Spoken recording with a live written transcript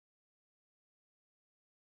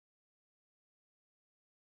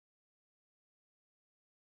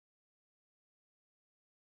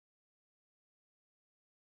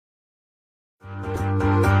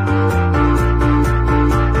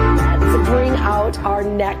out our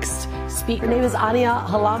next speaker. Her name is Ania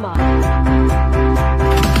Halama.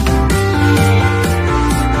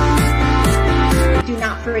 Do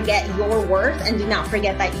not forget your worth, and do not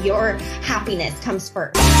forget that your happiness comes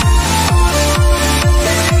first.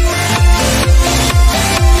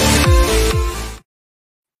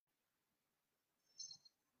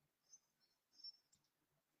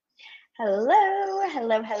 Hello,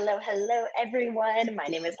 everyone. My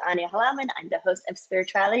name is Ania Halaman. I'm the host of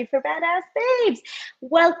Spirituality for Badass Babes.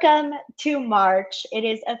 Welcome to March. It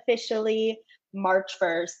is officially March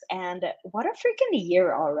 1st, and what a freaking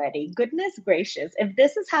year already. Goodness gracious. If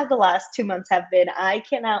this is how the last 2 months have been, I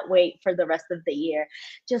cannot wait for the rest of the year.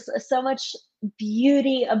 Just so much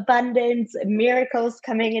beauty, abundance, miracles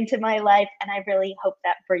coming into my life, and I really hope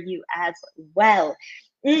that for you as well.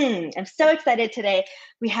 I'm so excited today.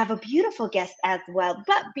 We have a beautiful guest as well.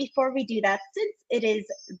 But before we do that, since it is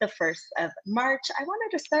the 1st of March, I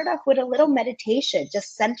wanted to start off with a little meditation,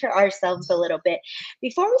 just center ourselves a little bit.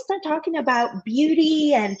 Before we start talking about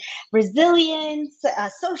beauty and resilience,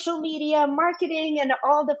 social media, marketing, and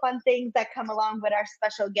all the fun things that come along with our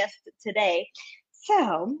special guest today.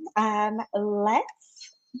 So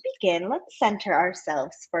let's begin. Let's center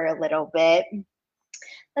ourselves for a little bit.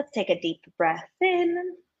 Let's take a deep breath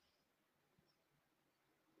in.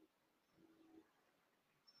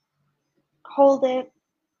 Hold it.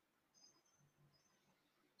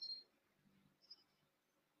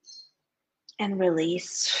 And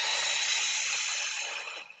release.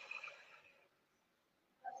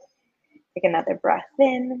 Take another breath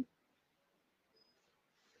in.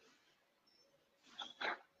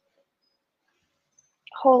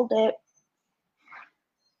 Hold it.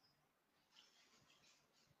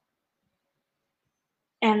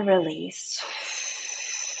 And release.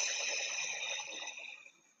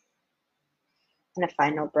 And a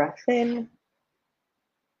final breath in.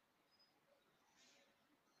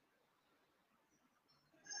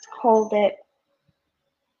 Hold it.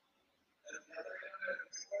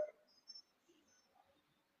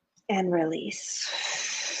 And release.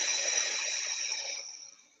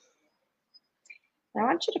 I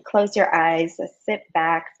want you to close your eyes, sit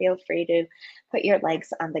back, feel free to put your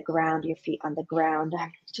legs on the ground, your feet on the ground,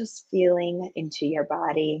 just feeling into your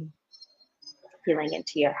body, feeling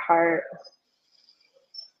into your heart,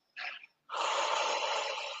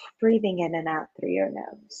 breathing in and out through your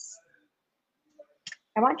nose.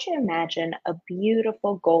 I want you to imagine a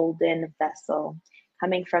beautiful golden vessel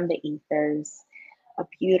coming from the ethers, a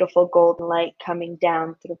beautiful golden light coming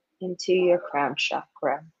down through into your crown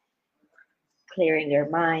chakra, clearing your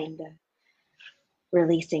mind,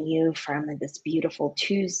 releasing you from this beautiful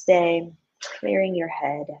Tuesday, clearing your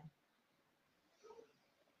head,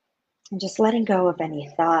 and just letting go of any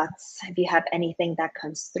thoughts. If you have anything that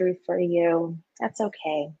comes through for you, that's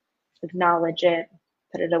okay. Acknowledge it,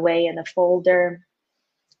 put it away in a folder,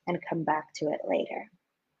 and come back to it later.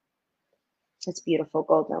 This beautiful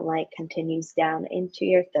golden light continues down into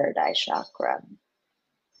your third eye chakra,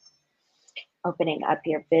 opening up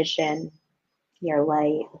your vision, your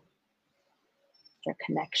light, your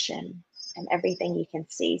connection, and everything you can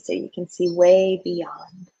see, so you can see way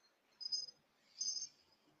beyond.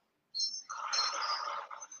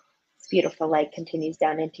 This beautiful light continues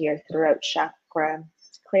down into your throat chakra,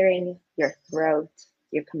 clearing your throat,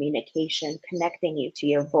 your communication, connecting you to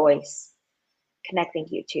your voice, connecting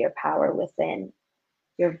you to your power within.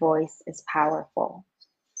 Your voice is powerful.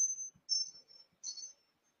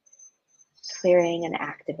 Clearing and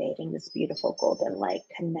activating this beautiful golden light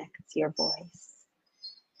connects your voice.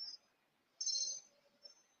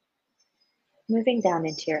 Moving down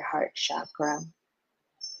into your heart chakra.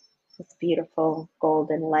 This beautiful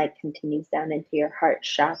golden light continues down into your heart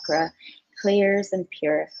chakra, clears and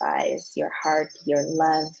purifies your heart, your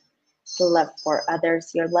love, the love for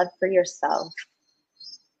others, your love for yourself.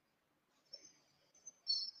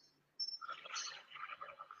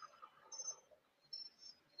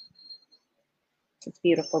 This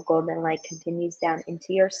beautiful golden light continues down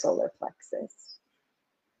into your solar plexus,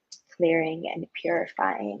 clearing and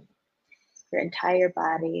purifying your entire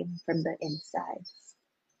body from the insides,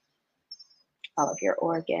 all of your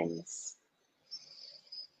organs.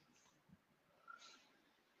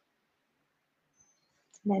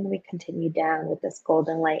 And then we continue down with this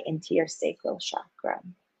golden light into your sacral chakra.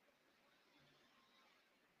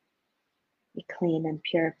 We clean and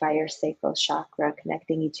purify your sacral chakra,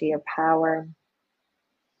 connecting you to your power,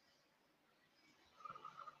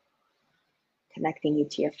 connecting you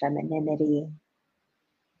to your femininity,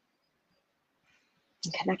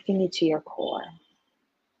 and connecting you to your core.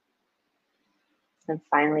 And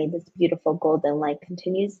finally, this beautiful golden light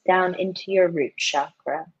continues down into your root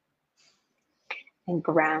chakra, and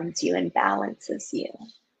grounds you and balances you.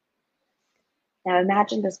 Now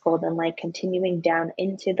imagine this golden light continuing down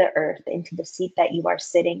into the earth, into the seat that you are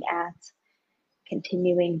sitting at,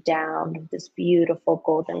 continuing down this beautiful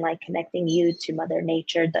golden light, connecting you to Mother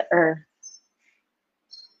Nature, the earth,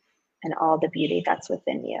 and all the beauty that's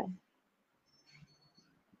within you.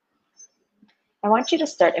 I want you to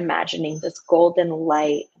start imagining this golden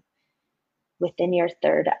light within your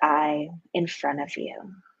third eye in front of you.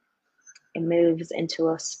 It moves into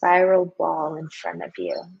a spiral ball in front of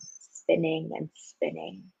you, spinning and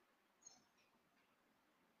spinning.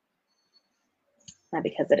 Now,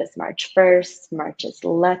 because it is March 1st, March is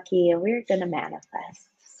lucky, and we're going to manifest.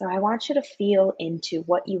 So I want you to feel into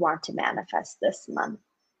what you want to manifest this month,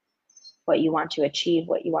 what you want to achieve,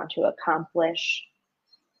 what you want to accomplish,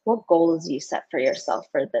 what goals you set for yourself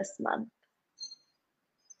for this month.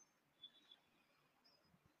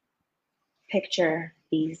 Picture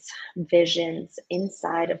these visions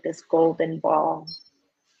inside of this golden ball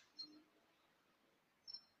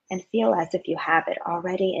and feel as if you have it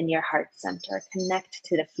already in your heart center. Connect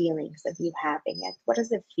to the feelings of you having it. What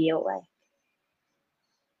does it feel like?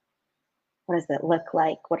 What does it look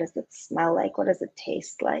like? What does it smell like? What does it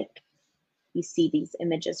taste like? You see these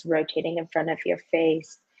images rotating in front of your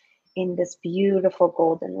face in this beautiful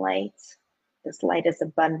golden light. This light is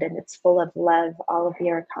abundant. It's full of love. All of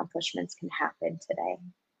your accomplishments can happen today.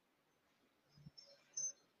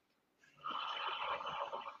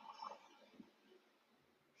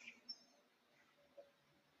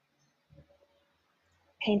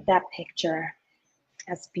 Paint that picture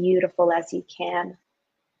as beautiful as you can.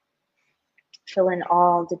 Fill in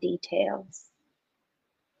all the details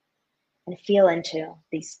and feel into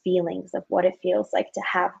these feelings of what it feels like to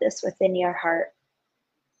have this within your heart.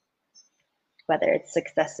 Whether it's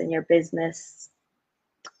success in your business,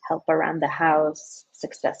 help around the house,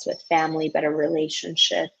 success with family, better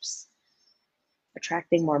relationships,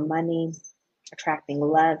 attracting more money, attracting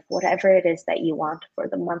love, whatever it is that you want for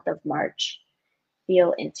the month of March,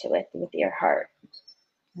 feel into it with your heart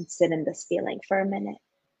and sit in this feeling for a minute.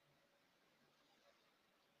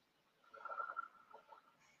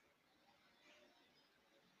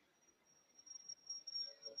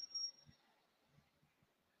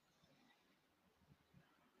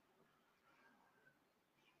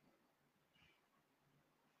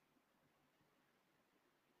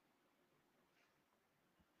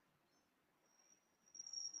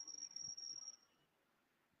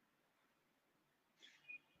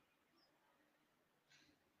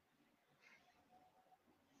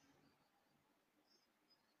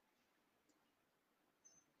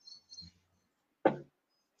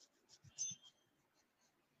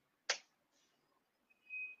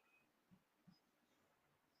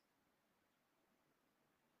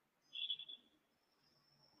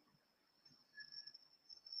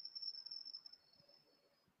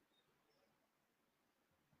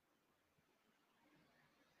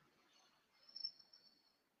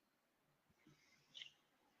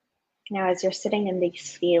 Now, as you're sitting in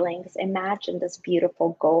these feelings, imagine this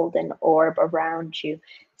beautiful golden orb around you.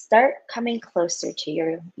 Start coming closer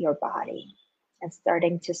to your body and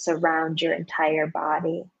starting to surround your entire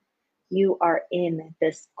body. You are in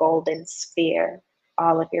this golden sphere.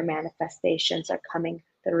 All of your manifestations are coming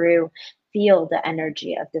through. Feel the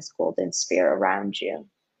energy of this golden sphere around you.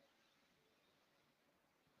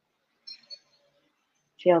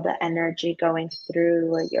 Feel the energy going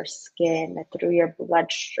through your skin, through your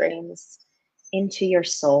bloodstreams, into your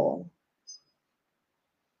soul.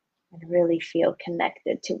 And really feel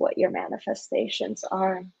connected to what your manifestations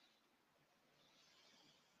are.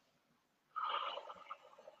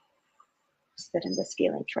 Sit in this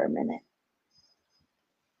feeling for a minute.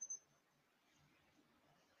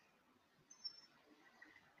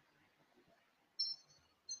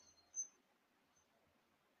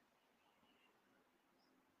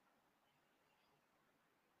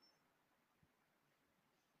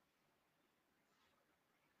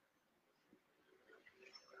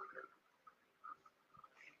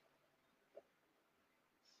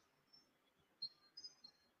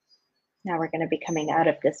 Now we're going to be coming out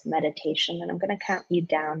of this meditation, and I'm going to count you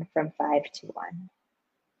down from 5 to 1.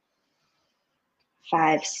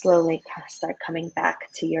 5, slowly start coming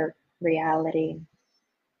back to your reality.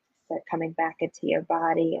 Start coming back into your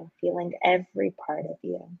body and feeling every part of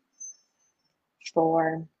you.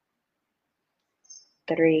 4,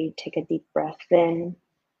 3, take a deep breath in.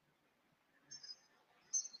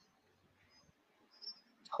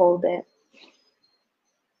 Hold it.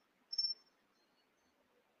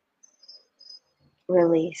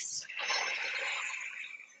 Release.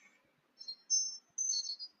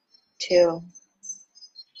 2,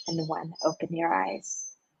 And one, open your eyes.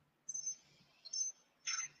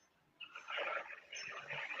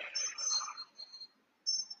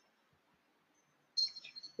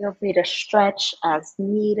 Feel free to stretch as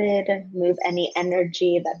needed. Move any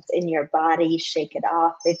energy that's in your body. Shake it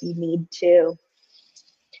off if you need to.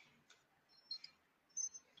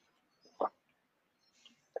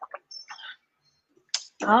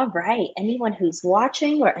 All right. Anyone who's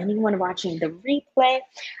watching or anyone watching the replay,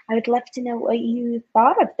 I would love to know what you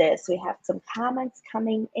thought of this. We have some comments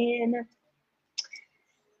coming in.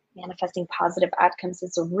 Manifesting positive outcomes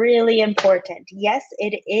is really important. Yes,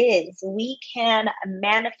 it is. We can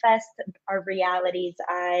manifest our realities.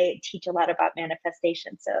 I teach a lot about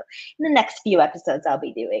manifestation. So in the next few episodes, I'll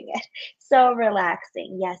be doing it. So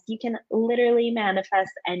relaxing. Yes, you can literally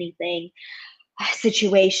manifest anything.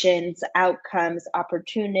 Situations, outcomes,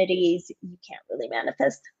 opportunities. You can't really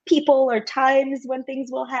manifest people or times when things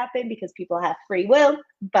will happen because people have free will,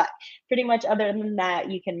 but pretty much other than that,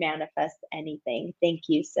 you can manifest anything. Thank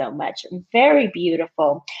you so much. Very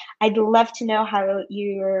beautiful. I'd love to know how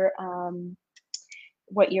you're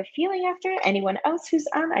what you're feeling after. Anyone else who's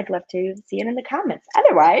on, I'd love to see it in the comments.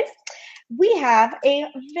 Otherwise, we have a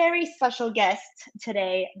very special guest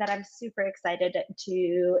today that I'm super excited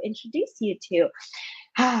to introduce you to.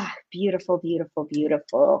 Beautiful, beautiful,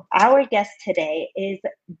 beautiful. Our guest today is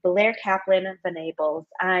Blair Kaplan Venables.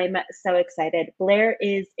 I'm so excited. Blair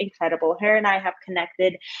is incredible. Her and I have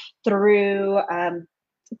connected through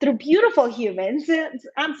beautiful humans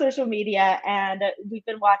on social media, and we've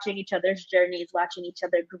been watching each other's journeys, watching each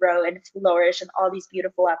other grow and flourish and all these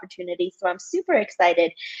beautiful opportunities. So I'm super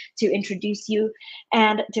excited to introduce you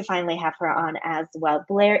and to finally have her on as well.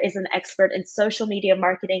 Blair is an expert in social media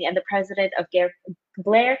marketing and the president of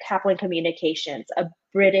Blair Kaplan Communications, a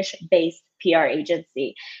British-based PR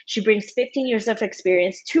agency. She brings 15 years of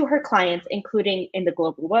experience to her clients, including in the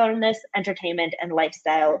global wellness, entertainment, and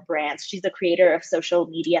lifestyle brands. She's the creator of social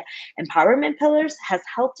media empowerment pillars, has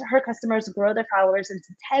helped her customers grow their followers into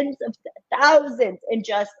tens of thousands in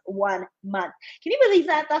just 1 month. Can you believe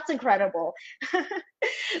that? That's incredible.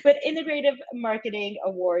 With integrative marketing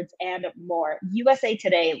awards and more. USA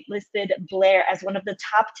Today listed Blair as one of the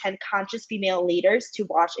top 10 conscious female leaders to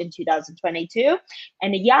watch in 2022.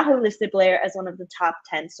 And Yahoo listed Blair as one of the top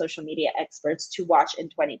 10 social media experts to watch in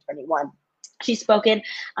 2021. She's spoken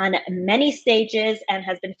on many stages and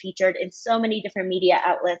has been featured in so many different media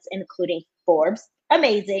outlets, including Forbes,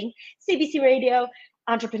 Amazing, CBC Radio,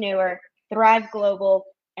 Entrepreneur, Thrive Global,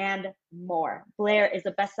 and more. Blair is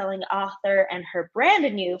a best-selling author, and her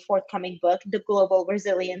brand new forthcoming book, The Global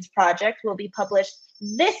Resilience Project, will be published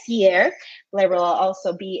this year. Blair will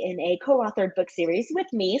also be in a co-authored book series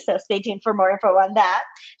with me, so stay tuned for more info on that.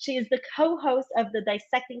 She is the co-host of the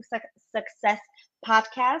Dissecting Success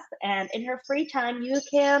podcast, and in her free time, you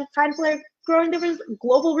can find Blair growing the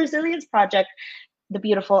Global Resilience Project, the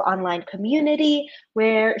beautiful online community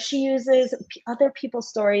where she uses other people's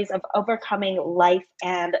stories of overcoming life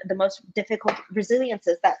and the most difficult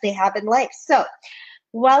resiliences that they have in life. So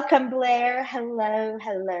welcome, Blair. Hello,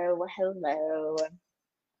 hello, hello.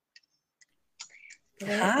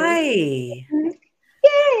 Hi. Yay.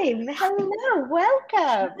 Hello,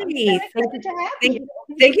 welcome. I'm so excited to have you.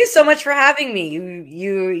 Thank you so much for having me.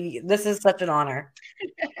 You this is such an honor.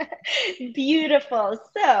 Beautiful.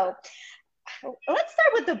 So let's start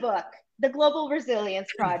with the book, The Global Resilience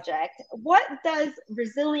Project. What does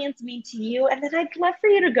resilience mean to you? And then I'd love for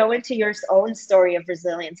you to go into your own story of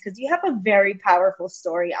resilience, because you have a very powerful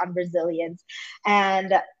story on resilience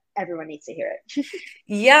and everyone needs to hear it.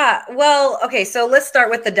 Yeah, well, okay, so let's start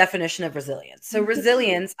with the definition of resilience. So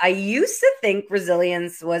resilience, I used to think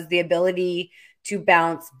resilience was the ability to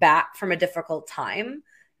bounce back from a difficult time.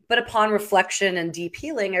 But upon reflection and deep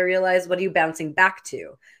healing, I realized, what are you bouncing back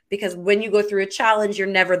to? Because when you go through a challenge, you're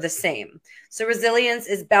never the same. So resilience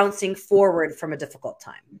is bouncing forward from a difficult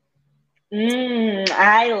time.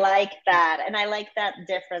 I like that. And I like that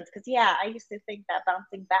difference because, yeah, I used to think that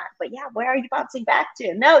bouncing back, but yeah, where are you bouncing back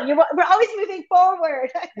to? No, we're always moving forward.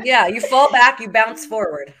 Yeah, you fall back, you bounce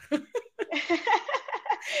forward.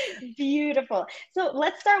 Beautiful. So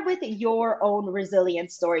let's start with your own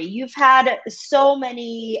resilience story. You've had so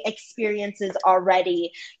many experiences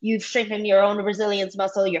already. You've strengthened your own resilience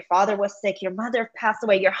muscle. Your father was sick. Your mother passed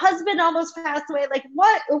away. Your husband almost passed away. Like,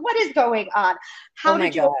 what is going on? How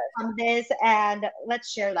did you overcome this? And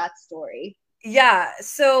let's share that story. Yeah.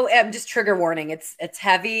 So just trigger warning. It's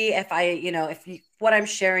heavy. If what I'm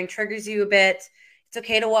sharing triggers you a bit, it's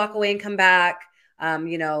okay to walk away and come back.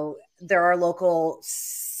 There are local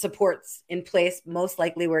supports in place, most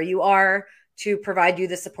likely where you are, to provide you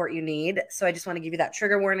the support you need. So I just want to give you that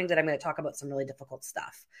trigger warning that I'm going to talk about some really difficult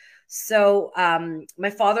stuff. So my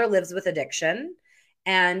father lives with addiction.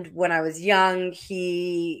 And when I was young,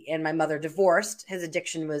 he and my mother divorced. His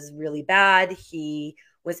addiction was really bad. He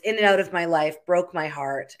was in and out of my life, broke my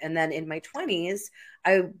heart. And then in my 20s,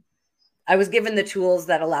 I was given the tools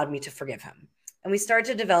that allowed me to forgive him. And we started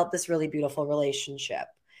to develop this really beautiful relationship.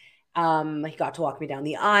 He got to walk me down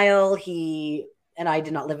the aisle. He and I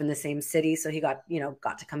did not live in the same city, so he got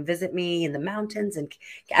to come visit me in the mountains. And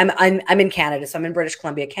I'm in Canada, so I'm in British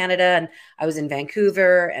Columbia, Canada, and I was in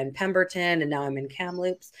Vancouver and Pemberton, and now I'm in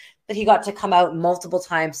Kamloops. But he got to come out multiple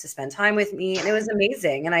times to spend time with me, and it was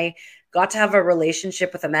amazing. And I got to have a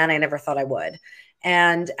relationship with a man I never thought I would.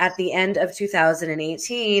 And at the end of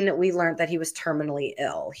 2018, we learned that he was terminally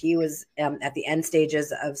ill. He was at the end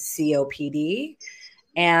stages of COPD.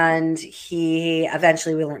 And we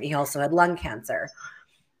learned he also had lung cancer.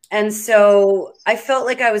 And so I felt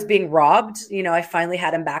like I was being robbed. I finally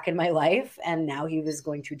had him back in my life, and now he was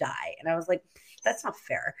going to die. And I was like, that's not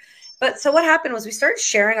fair. But so what happened was we started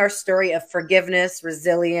sharing our story of forgiveness,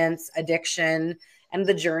 resilience, addiction, and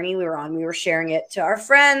the journey we were on. We were sharing it to our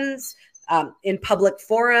friends, in public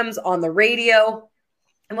forums, on the radio.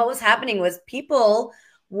 And what was happening was people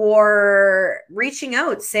were reaching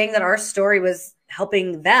out saying that our story was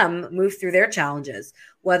helping them move through their challenges,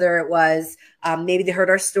 whether it was maybe they heard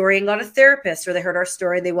our story and got a therapist, or they heard our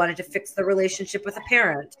story and they wanted to fix the relationship with a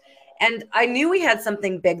parent. And I knew we had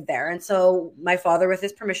something big there. And so my father, with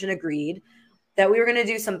his permission, agreed that we were going to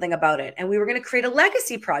do something about it. And we were going to create a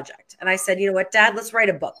legacy project. And I said, you know what, Dad, let's write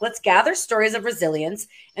a book. Let's gather stories of resilience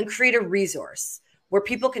and create a resource where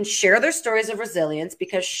people can share their stories of resilience,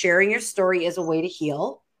 because sharing your story is a way to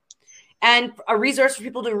heal, and a resource for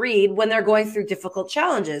people to read when they're going through difficult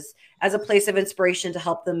challenges, as a place of inspiration to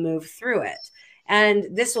help them move through it. And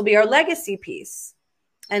this will be our legacy piece.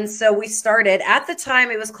 And so we started, at the time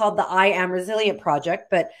it was called the I Am Resilient Project.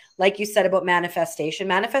 But like you said about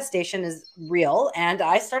manifestation is real. And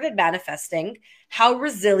I started manifesting how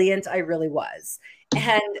resilient I really was.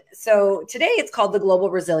 And so today it's called the Global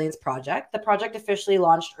Resilience Project. The project officially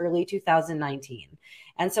launched early 2019.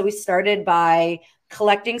 And so we started by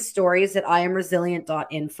collecting stories at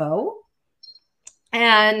iamresilient.info.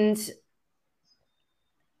 And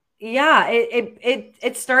yeah,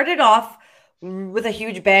 it started off with a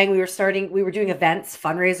huge bang. We were doing events,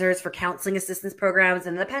 fundraisers for counseling assistance programs,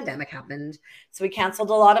 and the pandemic happened. So we canceled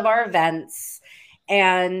a lot of our events.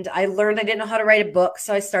 And I learned I didn't know how to write a book.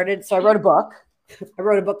 So I wrote a book. I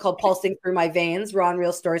wrote a book called Pulsing Through My Veins, Raw and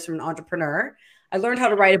Real Stories from an Entrepreneur. I learned how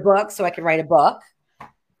to write a book so I could write a book.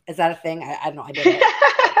 Is that a thing? I don't know. I did it.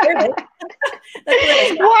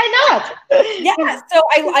 Why not? Yeah. So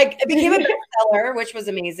I became a bestseller, which was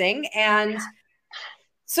amazing. And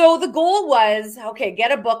so the goal was, okay,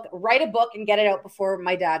 write a book and get it out before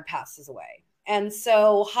my dad passes away. And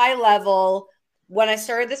so high level, when I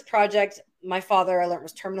started this project, my father, I learned,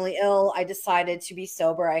 was terminally ill. I decided to be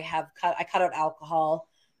sober. I cut out alcohol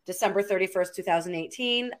December 31st,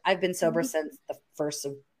 2018. I've been sober since the 1st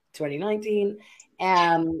of 2019.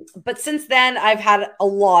 But since then, I've had a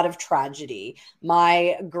lot of tragedy.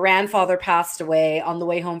 My grandfather passed away on the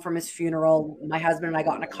way home from his funeral. My husband and I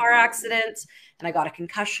got in a car accident, and I got a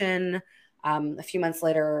concussion. A few months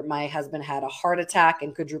later, my husband had a heart attack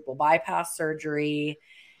and quadruple bypass surgery.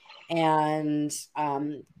 And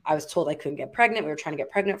I was told I couldn't get pregnant. We were trying to get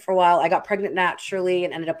pregnant for a while. I got pregnant naturally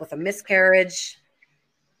and ended up with a miscarriage.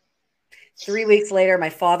 3 weeks later, my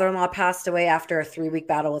father-in-law passed away after a 3-week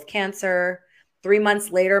battle with cancer. 3 months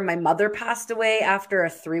later, my mother passed away after a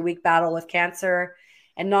 3-week battle with cancer.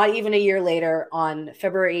 And not even a year later, on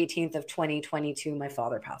February 18th of 2022, my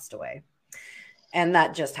father passed away. And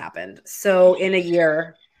that just happened. So in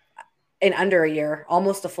under a year,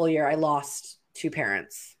 almost a full year, I lost 2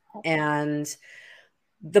 parents. And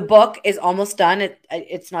the book is almost done.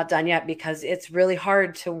 It's not done yet because it's really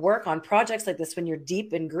hard to work on projects like this when you're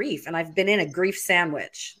deep in grief. And I've been in a grief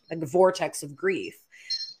sandwich, like a vortex of grief.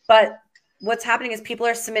 But what's happening is people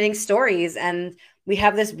are submitting stories, and we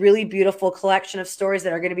have this really beautiful collection of stories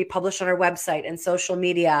that are going to be published on our website and social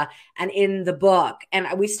media and in the book. And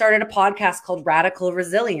we started a podcast called Radical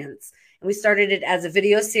Resilience. And we started it as a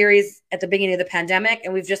video series at the beginning of the pandemic,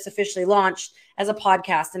 and we've just officially launched as a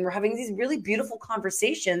podcast. And we're having these really beautiful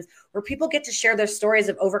conversations where people get to share their stories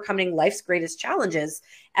of overcoming life's greatest challenges.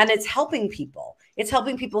 And it's helping people. It's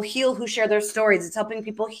helping people heal who share their stories. It's helping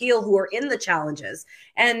people heal who are in the challenges.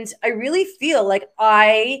 And I really feel like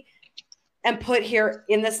I am put here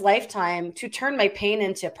in this lifetime to turn my pain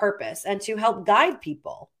into purpose and to help guide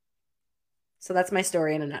people. So that's my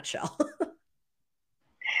story in a nutshell.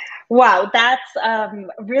 Wow, that's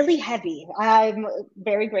really heavy. I'm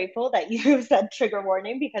very grateful that you said trigger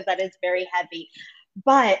warning because that is very heavy.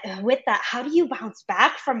 But with that, how do you bounce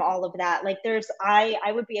back from all of that? Like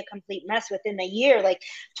I would be a complete mess within a year. Like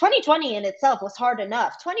 2020 in itself was hard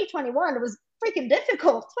enough. 2021 was freaking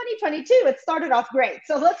difficult. 2022 it started off great.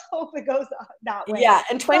 So let's hope it goes that way. Yeah,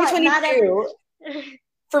 and But not every 2022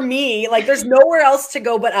 for me, like there's nowhere else to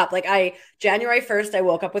go but up. Like January 1st, I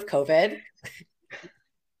woke up with COVID.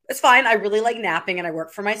 It's fine. I really like napping and I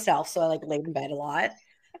work for myself. So I like laid in bed a lot.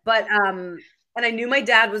 But and I knew my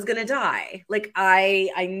dad was gonna die. Like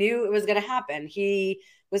I knew it was gonna happen. He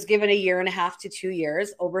was given a year and a half to 2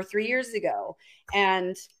 years over 3 years ago.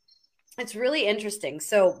 And it's really interesting.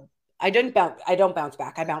 So I don't bounce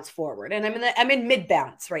back. I bounce forward. And I'm in mid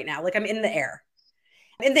bounce right now. Like I'm in the air.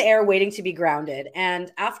 In the air waiting to be grounded.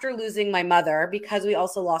 And after losing my mother, because we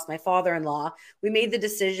also lost my father-in-law, we made the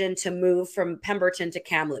decision to move from Pemberton to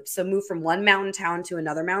Kamloops. So move from one mountain town to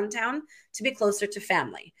another mountain town to be closer to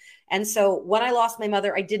family. And so when I lost my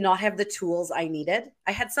mother, I did not have the tools I needed.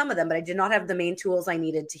 I had some of them, but I did not have the main tools I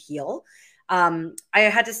needed to heal. I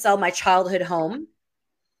had to sell my childhood home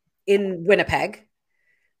in Winnipeg.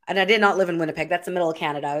 And I did not live in Winnipeg. That's the middle of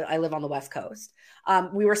Canada. I live on the West Coast.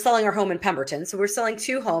 We were selling our home in Pemberton. So we're selling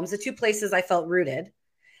two homes, the two places I felt rooted.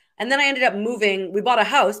 And then I ended up moving. We bought a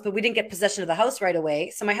house, but we didn't get possession of the house right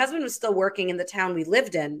away. So my husband was still working in the town we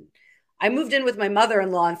lived in. I moved in with my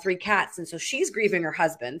mother-in-law and 3 cats. And so she's grieving her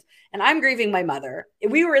husband and I'm grieving my mother.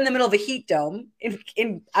 We were in the middle of a heat dome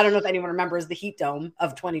in I don't know if anyone remembers the heat dome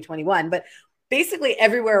of 2021, but basically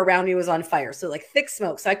everywhere around me was on fire. So like thick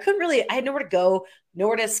smoke. So I had nowhere to go,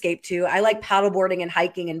 nowhere to escape to. I like paddleboarding and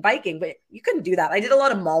hiking and biking, but you couldn't do that. I did a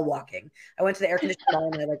lot of mall walking. I went to the air conditioned mall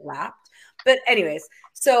and I like lapped. But anyways,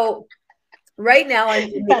 so right now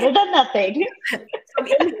I'm better than nothing. I'm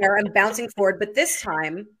in there, I'm bouncing forward, but this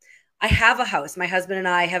time I have a house. My husband and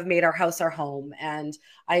I have made our house our home, and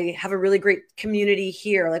I have a really great community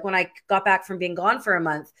here. Like when I got back from being gone for a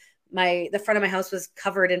month, the front of my house was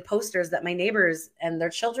covered in posters that my neighbors and their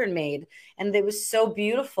children made. And it was so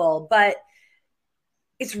beautiful, but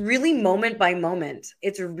it's really moment by moment.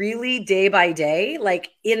 It's really day by day. Like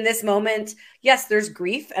in this moment, yes, there's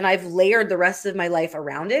grief and I've layered the rest of my life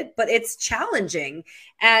around it, but it's challenging.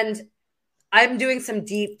 And I'm doing some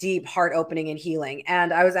deep, deep heart opening and healing.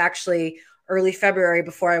 And I was actually early February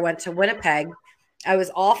before I went to Winnipeg, I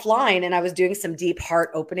was offline and I was doing some deep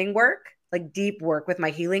heart opening work, like deep work with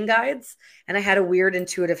my healing guides. And I had a weird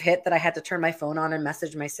intuitive hit that I had to turn my phone on and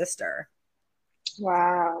message my sister.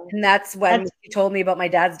 Wow. And that's when she told me about my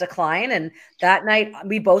dad's decline. And that night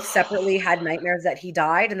we both separately had nightmares that he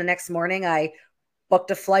died. And the next morning I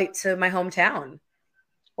booked a flight to my hometown.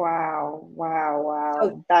 Wow.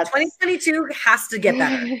 So that's 2022 has to get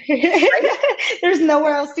better. Right? There's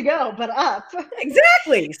nowhere else to go but up.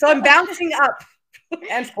 Exactly. So I'm bouncing up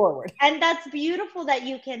and forward. And that's beautiful that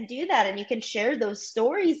you can do that and you can share those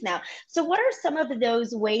stories now. So what are some of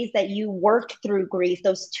those ways that you work through grief,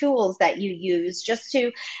 those tools that you use just to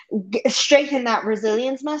strengthen that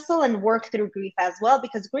resilience muscle and work through grief as well?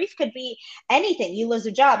 Because grief could be anything. You lose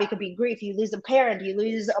a job, it could be grief. You lose a parent, you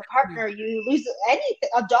lose a partner, you lose anything,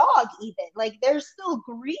 a dog even. Like there's still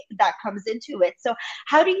grief that comes into it. So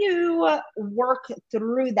how do you work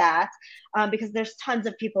through that? Because there's tons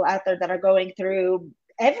of people out there that are going through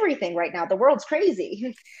everything right now. The world's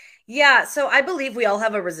crazy. Yeah. So I believe we all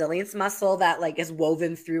have a resilience muscle that like is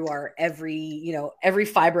woven through our every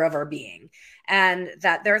fiber of our being. And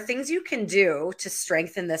that there are things you can do to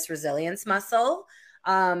strengthen this resilience muscle.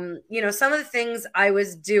 Some of the things I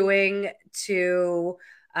was doing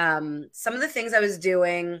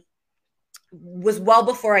was well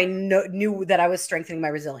before I knew that I was strengthening my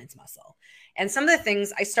resilience muscle. And some of the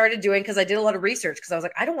things I started doing because I did a lot of research because I was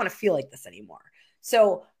like, I don't want to feel like this anymore.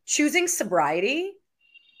 So choosing sobriety,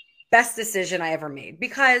 best decision I ever made,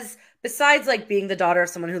 because besides like being the daughter of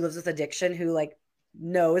someone who lives with addiction, who like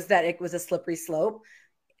knows that it was a slippery slope,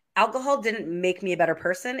 alcohol didn't make me a better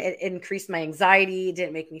person. It increased my anxiety, it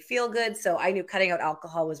didn't make me feel good. So I knew cutting out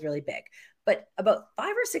alcohol was really big. But about 5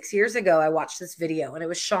 or 6 years ago, I watched this video and it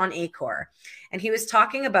was Sean Acor. And he was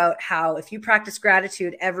talking about how if you practice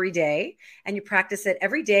gratitude every day and you practice it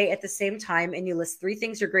every day at the same time and you list 3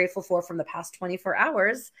 things you're grateful for from the past 24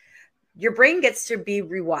 hours, your brain gets to be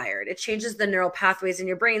rewired. It changes the neural pathways in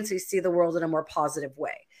your brain so you see the world in a more positive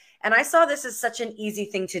way. And I saw this as such an easy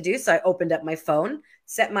thing to do. So I opened up my phone,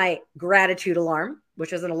 set my gratitude alarm,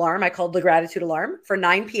 which was an alarm I called the gratitude alarm, for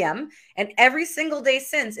 9 p.m. And every single day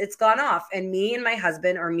since, it's gone off. And me and my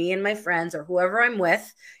husband, or me and my friends, or whoever I'm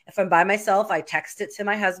with, if I'm by myself, I text it to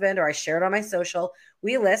my husband or I share it on my social.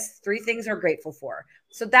 We list 3 things we're grateful for.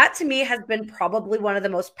 So that to me has been probably one of the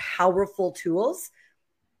most powerful tools.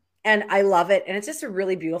 And I love it. And it's just a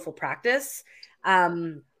really beautiful practice.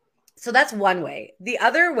 So that's one way. The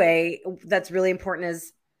other way that's really important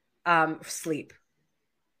is sleep.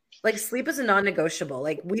 Like, sleep is a non-negotiable.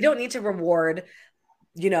 Like, we don't need to reward,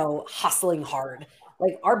 hustling hard.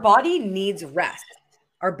 Like, our body needs rest.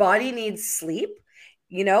 Our body needs sleep.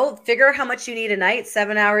 Figure out how much you need a night,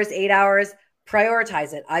 7 hours, 8 hours,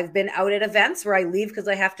 prioritize it. I've been out at events where I leave because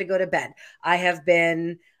I have to go to bed. I have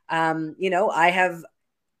been, I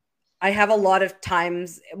have a lot of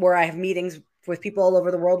times where I have meetings with people all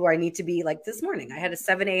over the world where I need to be, like this morning. I had a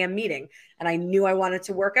 7 a.m. meeting and I knew I wanted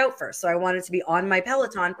to work out first. So I wanted to be on my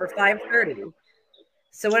Peloton for 5:30.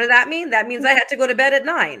 So what did that mean? That means I had to go to bed at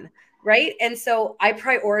 9, right? And so I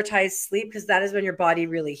prioritize sleep because that is when your body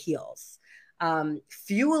really heals.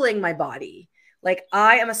 Fueling my body. Like,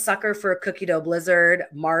 I am a sucker for a cookie dough blizzard,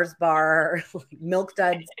 Mars bar, Milk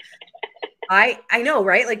Duds. I know,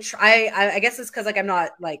 right? Like, I guess it's because, like, I'm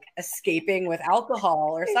not like escaping with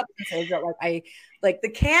alcohol or substances, but like, I like the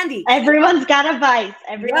candy. Everyone's got a vice.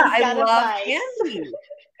 Everyone's got a vice. Candy.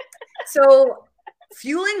 So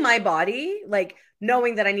fueling my body, like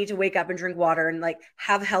knowing that I need to wake up and drink water and like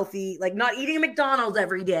have healthy, like not eating McDonald's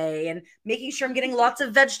every day, and making sure I'm getting lots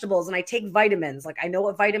of vegetables, and I take vitamins. Like, I know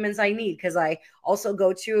what vitamins I need because I also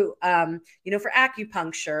go to, for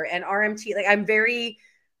acupuncture and RMT. Like, I'm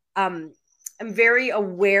very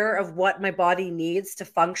aware of what my body needs to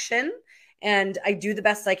function. And I do the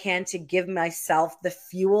best I can to give myself the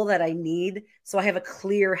fuel that I need so I have a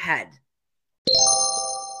clear head.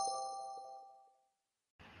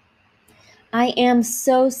 I am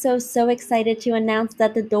so excited to announce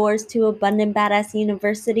that the doors to Abundant Badass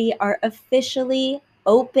University are officially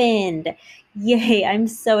opened. Yay, I'm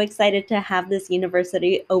so excited to have this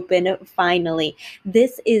university open finally.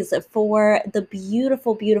 This is for the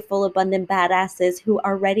beautiful, beautiful Abundant Badasses who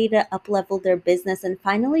are ready to uplevel their business and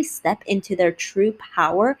finally step into their true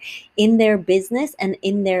power in their business and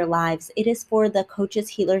in their lives. It is for the coaches,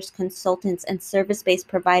 healers, consultants, and service-based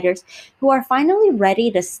providers who are finally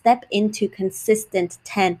ready to step into consistent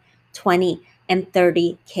 10, 20, and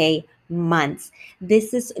 30K months.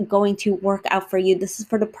 This is going to work out for you. This is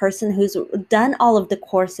for the person who's done all of the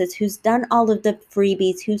courses, who's done all of the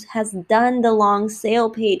freebies, who has done the long sale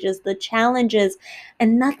pages, the challenges,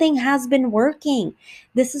 and nothing has been working.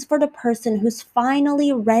 This is for the person who's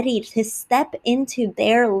finally ready to step into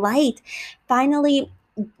their light, finally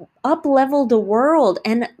up-level the world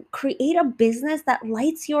and create a business that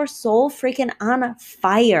lights your soul freaking on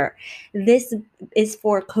fire. This is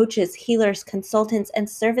for coaches, healers, consultants, and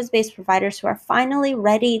service-based providers who are finally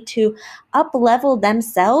ready to up-level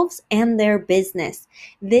themselves and their business.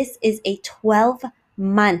 This is a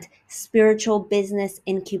 12-month spiritual business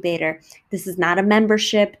incubator. This is not a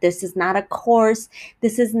membership. This is not a course.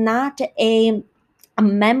 This is not a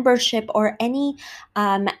membership or any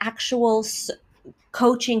actual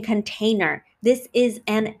coaching container. This is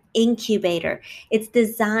an incubator. It's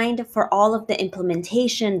designed for all of the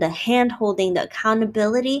implementation, the hand-holding, the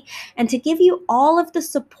accountability, and to give you all of the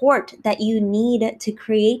support that you need to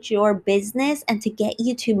create your business and to get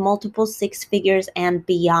you to multiple 6 figures and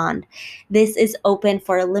beyond. This is open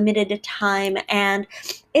for a limited time, and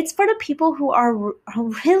it's for the people who are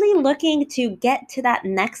really looking to get to that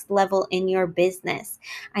next level in your business.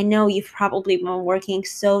 I know you've probably been working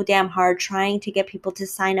so damn hard trying to get people to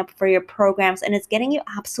sign up for your programs, and it's getting you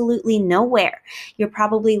absolutely nowhere. You're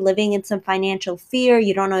probably living in some financial fear.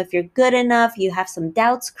 You don't know if you're good enough. You have some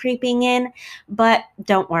doubts creeping in, but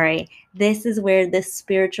don't worry. This is where this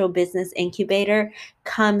spiritual business incubator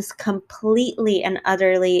comes completely and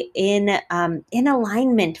utterly in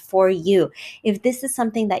alignment for you. If this is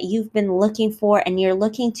something that you've been looking for and you're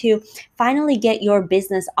looking to finally get your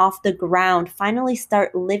business off the ground, finally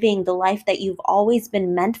start living the life that you've always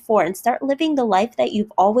been meant for, and start living the life that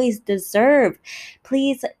you've always deserved,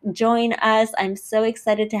 please join us. I'm so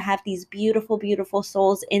excited to have these beautiful, beautiful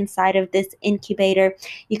souls inside of this incubator.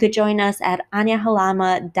 You could join us at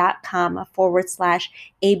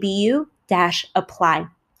anyahalama.com/ABU-apply.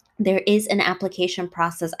 There is an application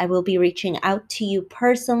process. I will be reaching out to you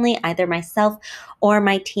personally, either myself or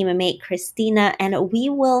my teammate Christina, and we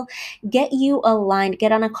will get you aligned,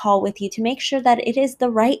 get on a call with you to make sure that it is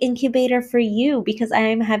the right incubator for you, because I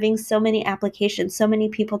am having so many applications, so many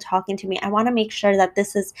people talking to me. I want to make sure that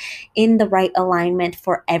this is in the right alignment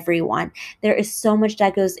for everyone. There is so much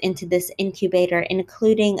that goes into this incubator,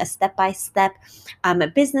 including a step-by-step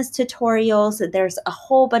business tutorials. There's a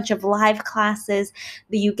whole bunch of live classes.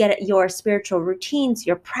 You get your spiritual routines,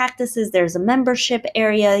 your practices. There's a membership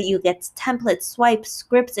area. You get templates, swipes,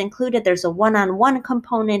 scripts included. There's a one-on-one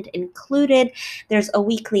component included. There's a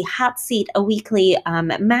weekly hot seat, a weekly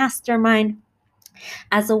mastermind,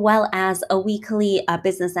 as well as a weekly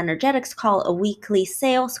business energetics call, a weekly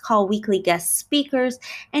sales call, weekly guest speakers,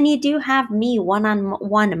 and you do have me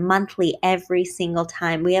one-on-one monthly every single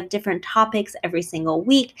time. We have different topics every single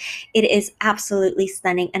week. It is absolutely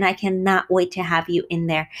stunning, and I cannot wait to have you in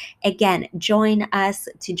there. Again, join us.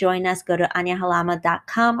 To join us, go to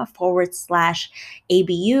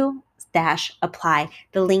anyahalama.com/ABU-apply.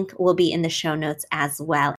 The link will be in the show notes as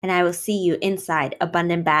well. And I will see you inside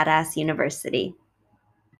Abundant Badass University.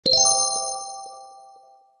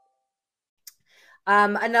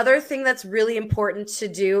 Another thing that's really important to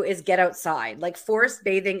do is get outside. Like, forest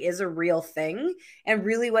bathing is a real thing. And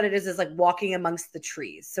really what it is like walking amongst the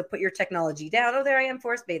trees. So put your technology down. Oh, there I am,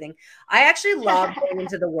 forest bathing. I actually love going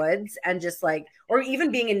into the woods and just like, or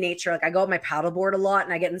even being in nature. Like, I go on my paddleboard a lot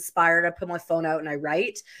and I get inspired. I put my phone out and I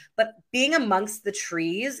write. But being amongst the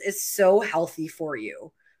trees is so healthy for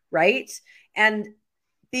you, right? And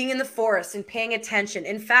being in the forest and paying attention.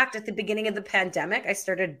 In fact, at the beginning of the pandemic, I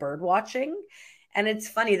started bird watching. And it's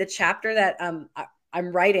funny, the chapter that I'm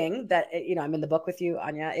writing, that, you know, I'm in the book with you,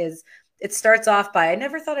 Anya, it starts off by, I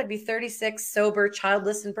never thought I'd be 36, sober,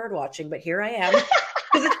 childless, and bird watching, but here I am.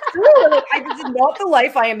 Because it's true. Like, this is not the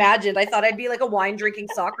life I imagined. I thought I'd be like a wine drinking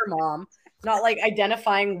soccer mom, not like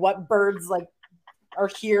identifying what birds like are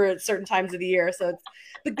here at certain times of the year. So it's,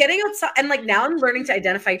 but getting outside, and like now I'm learning to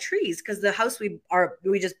identify trees, because the house we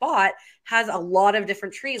just bought has a lot of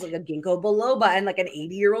different trees, like a ginkgo biloba and like an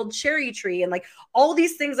 80-year-old cherry tree and like all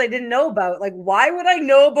these things I didn't know about. Like, why would I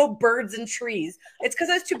know about birds and trees? It's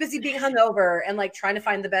because I was too busy being hungover and like trying to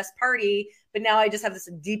find the best party. But now I just have this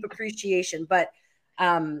deep appreciation. But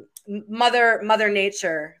Mother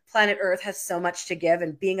Nature, planet Earth has so much to give,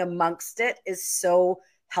 and being amongst it is so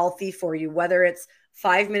healthy for you, whether it's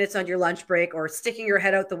 5 minutes on your lunch break or sticking your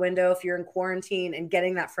head out the window if you're in quarantine and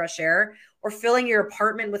getting that fresh air, or filling your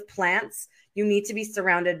apartment with plants. You need to be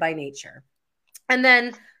surrounded by nature. And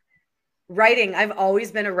then writing. I've always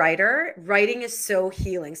been a writer. Writing is so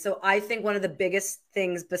healing. So I think one of the biggest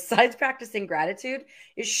things besides practicing gratitude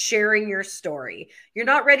is sharing your story. You're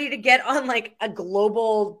not ready to get on like a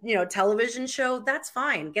global, you know, television show. That's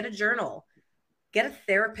fine. Get a journal. Get a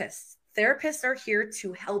therapist. Therapists are here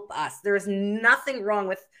to help us. There is nothing wrong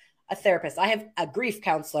with a therapist. I have a grief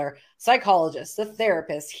counselor, psychologist, a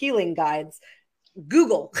therapist, healing guides,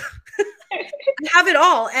 Google. I have it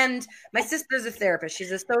all. And my sister's a therapist.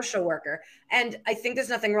 She's a social worker. And I think there's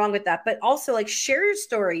nothing wrong with that. But also, like, share your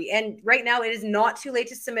story. And right now, it is not too late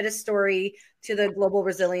to submit a story to the Global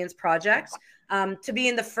Resilience Project. To be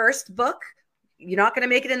in the first book, you're not going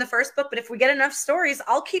to make it in the first book. But if we get enough stories,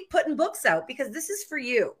 I'll keep putting books out, because this is for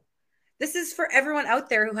you. This is for everyone out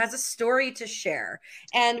there who has a story to share.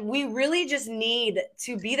 And we really just need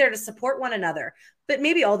to be there to support one another. But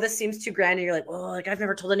maybe all this seems too grand and you're like, oh, like, I've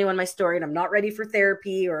never told anyone my story and I'm not ready for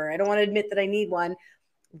therapy, or I don't want to admit that I need one.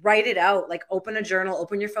 Write it out. Like, open a journal,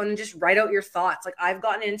 open your phone, and just write out your thoughts. Like, I've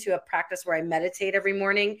gotten into a practice where I meditate every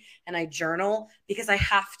morning and I journal, because I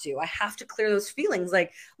have to clear those feelings.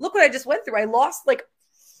 Like, look what I just went through. I lost like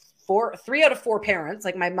 3 out of 4 parents.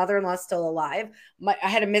 Like, my mother-in-law is still alive. I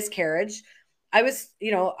had a miscarriage. I was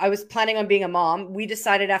planning on being a mom. We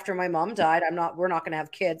decided after my mom died, we're not going to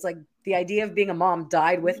have kids. Like, the idea of being a mom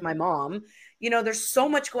died with my mom. You know, there's so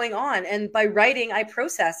much going on. And by writing, I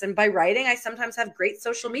process. And by writing, I sometimes have great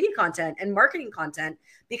social media content and marketing content,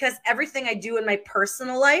 because everything I do in my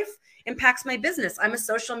personal life impacts my business. I'm a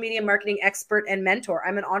social media marketing expert and mentor.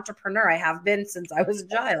 I'm an entrepreneur. I have been since I was a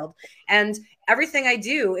child. And everything I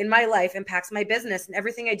do in my life impacts my business, and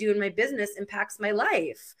everything I do in my business impacts my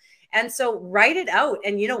life. And so write it out.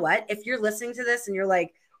 And you know what? If you're listening to this and you're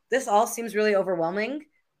like, this all seems really overwhelming,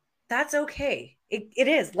 that's okay. It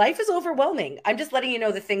is. Life is overwhelming. I'm just letting you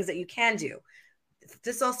know the things that you can do. If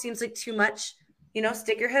this all seems like too much, you know,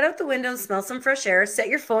 stick your head out the window and smell some fresh air. Set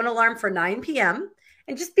your phone alarm for 9 p.m.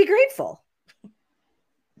 and just be grateful.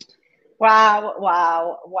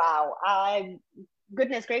 Wow.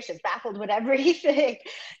 goodness gracious, baffled with everything.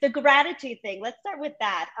 The gratitude thing, let's start with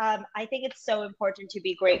that. I think it's so important to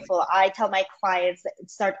be grateful. I tell my clients that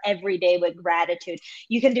start every day with gratitude.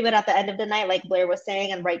 You can do it at the end of the night, like Blair was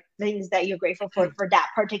saying, and write things that you're grateful for that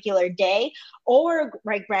particular day, or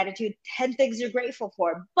write gratitude, 10 things you're grateful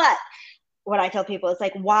for. But what I tell people is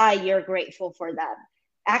like why you're grateful for them.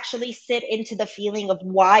 Actually sit into the feeling of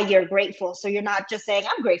why you're grateful. So you're not just saying,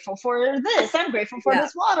 I'm grateful for this, I'm grateful for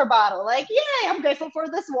this water bottle. Like, yay, I'm grateful for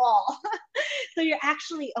this wall. So you're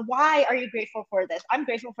actually, why are you grateful for this? I'm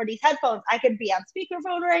grateful for these headphones. I could be on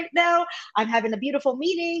speakerphone right now. I'm having a beautiful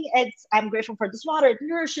meeting. I'm grateful for this water. It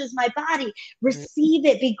nourishes my body. Receive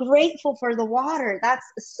it. Be grateful for the water. That's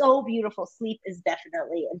so beautiful. Sleep is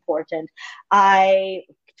definitely important. I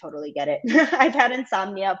totally get it. I've had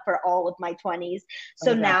insomnia for all of my 20s.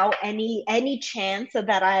 So now any chance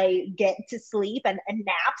that I get to sleep and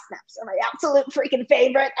naps are my absolute freaking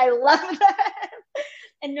favorite. I love that.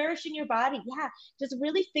 And nourishing your body. Yeah. Just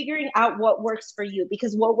really figuring out what works for you,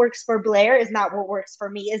 because what works for Blair is not what works for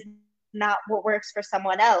me, is not what works for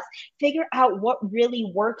someone else. Figure out what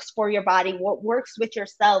really works for your body, what works with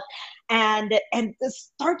yourself, and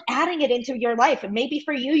start adding it into your life. And maybe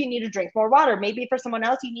for you, you need to drink more water. Maybe for someone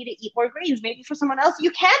else, you need to eat more greens. Maybe for someone else,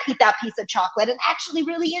 you can't eat that piece of chocolate and actually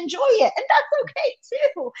really enjoy it. And that's okay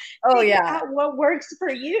too. Figure out what works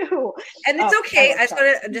for you. And it's okay. I just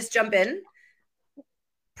want to just jump in.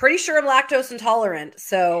 Pretty sure I'm lactose intolerant.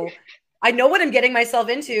 So I know what I'm getting myself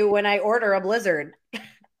into when I order a Blizzard.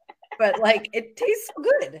 But like, it tastes so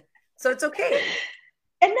good. So it's okay.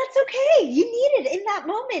 And that's okay. You need it in that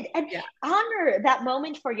moment, and honor that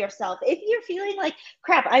moment for yourself. If you're feeling like,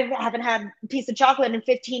 crap, I haven't had a piece of chocolate in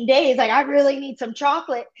 15 days. Like, I really need some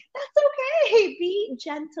chocolate. That's okay. Be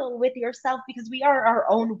gentle with yourself, because we are our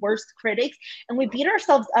own worst critics, and we beat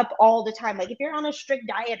ourselves up all the time. Like, if you're on a strict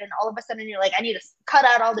diet and all of a sudden you're like, I need to cut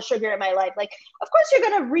out all the sugar in my life. Like, of course you're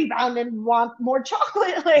going to rebound and want more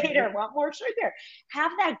chocolate later, want more sugar.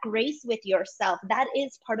 Have that grace with yourself. That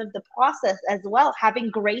is part of the process as well.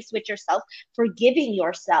 Having grace with yourself, forgiving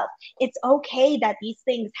yourself. It's okay that these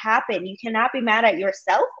things happen. You cannot be mad at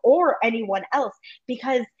yourself or anyone else,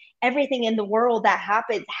 because everything in the world that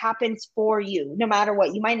happens for you, no matter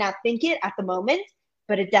what. You might not think it at the moment,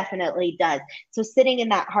 but it definitely does. So sitting in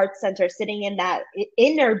that heart center, sitting in that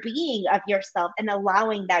inner being of yourself and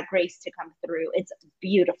allowing that grace to come through, it's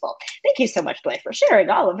beautiful. Thank you so much, Blair, for sharing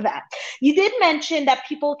all of that. You did mention that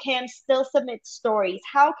people can still submit stories.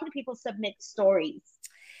 How can people submit stories?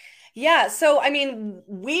 Yeah. So, I mean,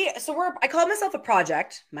 I call myself a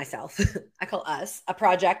project, I call us a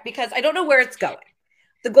project, because I don't know where it's going.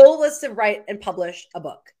 The goal was to write and publish a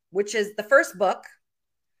book, which is the first book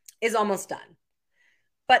is almost done.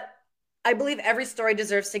 But I believe every story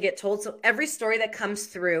deserves to get told. So every story that comes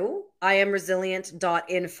through,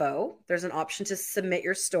 iamresilient.info, there's an option to submit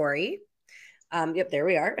your story. Yep, there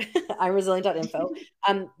we are. iamresilient.info.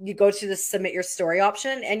 You go to the submit your story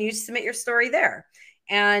option and you submit your story there.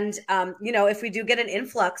 And, if we do get an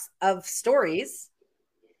influx of stories,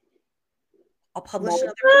 I'll publish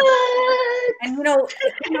another book. And, what's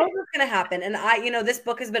going to happen. And this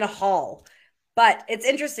book has been a haul, but it's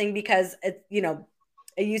interesting because it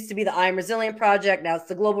used to be the I Am Resilient Project. Now it's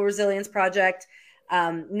the Global Resilience Project.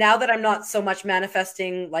 Now that I'm not so much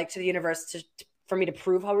manifesting like to the universe for me to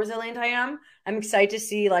prove how resilient I am, I'm excited to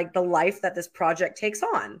see like the life that this project takes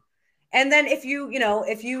on. And then if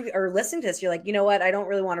you are listening to this, you're like, you know what? I don't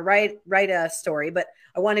really want to write a story, but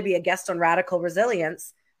I want to be a guest on Radical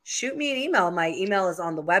Resilience. Shoot me an email. My email is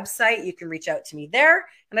on the website. You can reach out to me there.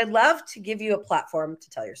 And I'd love to give you a platform to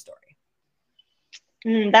tell your story.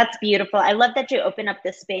 That's beautiful. I love that you open up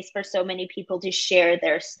this space for so many people to share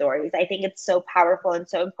their stories. I think it's so powerful and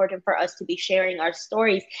so important for us to be sharing our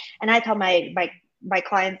stories. And I tell my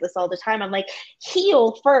clients this all the time. I'm like,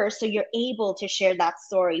 heal first so you're able to share that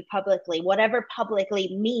story publicly, whatever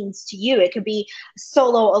publicly means to you. It could be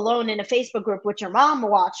solo alone in a Facebook group with your mom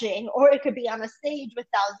watching, or it could be on a stage with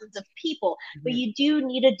thousands of people. But you do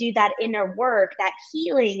need to do that inner work, that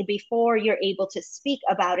healing, before you're able to speak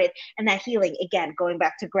about it. And that healing, again, going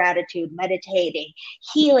back to gratitude, meditating,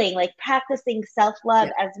 healing, like practicing self-love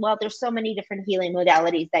as well. There's so many different healing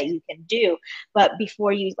modalities that you can do. But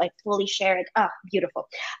before you like fully share it, beautiful.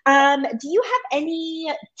 Do you have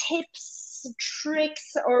any tips,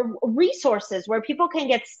 tricks, or resources where people can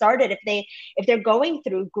get started if they're going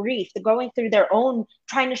through grief, they're going through their own,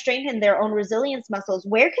 trying to strengthen their own resilience muscles?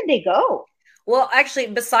 Where can they go? Well, actually,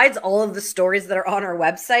 besides all of the stories that are on our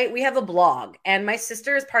website, we have a blog, and my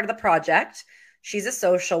sister is part of the project. She's a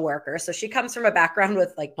social worker. So she comes from a background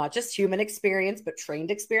with like not just human experience, but trained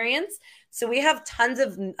experience. So we have tons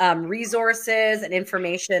of resources and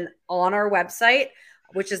information on our website,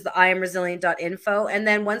 which is the iamresilient.info. And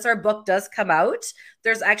then once our book does come out,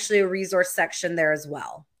 there's actually a resource section there as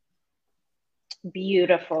well.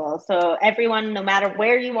 Beautiful. So everyone, no matter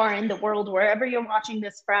where you are in the world, wherever you're watching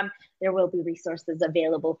this from, there will be resources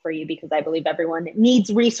available for you, because I believe everyone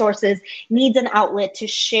needs resources, needs an outlet to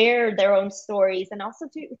share their own stories, and also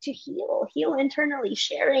to heal internally.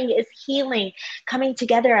 Sharing is healing. Coming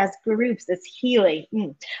together as groups is healing.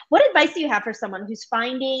 What advice do you have for someone who's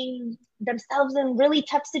finding themselves in really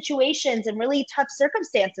tough situations and really tough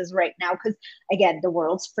circumstances right now? Because again, the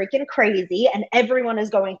world's freaking crazy and everyone is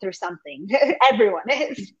going through something. Everyone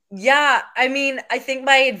is. Yeah. I mean, I think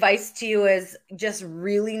my advice to you is just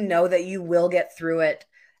really know that you will get through it.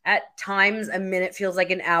 At times, a minute feels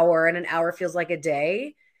like an hour and an hour feels like a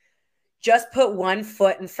day. Just put one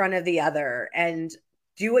foot in front of the other and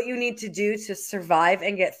do what you need to do to survive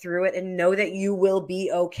and get through it, and know that you will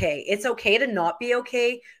be okay. It's okay to not be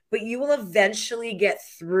okay, but you will eventually get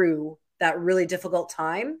through that really difficult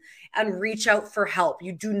time and reach out for help.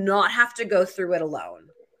 You do not have to go through it alone.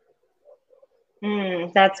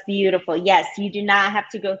 That's beautiful. Yes, you do not have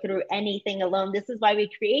to go through anything alone. This is why we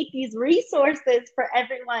create these resources for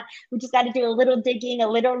everyone. We just got to do a little digging, a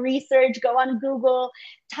little research, go on Google,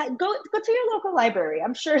 go to your local library.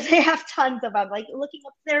 I'm sure they have tons of them, like looking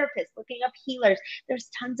up therapists, looking up healers. There's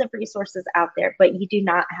tons of resources out there, but you do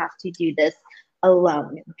not have to do this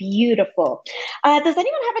alone. Beautiful. Does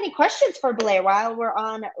anyone have any questions for Blair while we're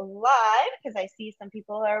on live? Because I see some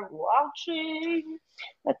people are watching.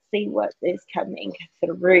 Let's see what is coming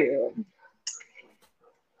through.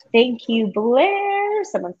 Thank you, Blair.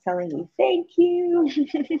 Someone's telling you thank you.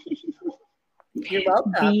 You're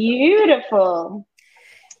welcome. Beautiful.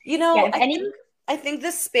 You know, I think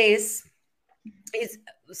this space is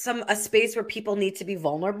a space where people need to be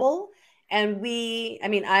vulnerable. And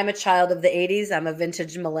I'm a child of the 80s. I'm a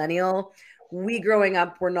vintage millennial. We growing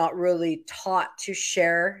up were not really taught to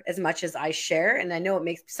share as much as I share. And I know it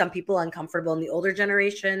makes some people uncomfortable in the older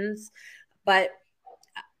generations, but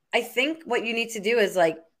I think what you need to do is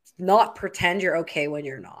like not pretend you're okay when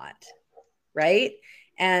you're not, right?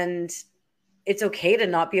 And it's okay to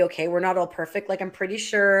not be okay. We're not all perfect. Like, I'm pretty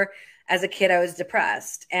sure as a kid, I was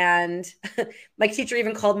depressed. And my teacher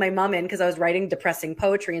even called my mom in because I was writing depressing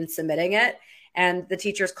poetry and submitting it. And the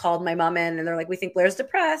teachers called my mom in and they're like, we think Blair's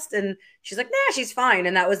depressed. And she's like, nah, she's fine.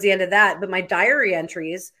 And that was the end of that. But my diary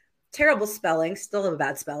entries, terrible spelling, still have a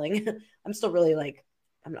bad spelling. I'm still really like,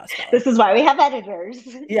 I'm not spelling. This is why we have editors.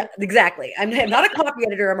 Yeah, exactly. I'm not a copy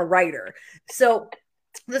editor. I'm a writer. So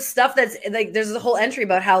the stuff that's like, there's a whole entry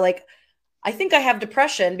about how like, I think I have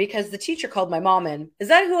depression because the teacher called my mom in. Is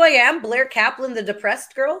that who I am? Blair Kaplan, the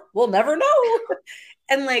depressed girl? We'll never know.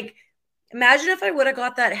 And like, imagine if I would have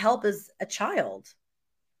got that help as a child.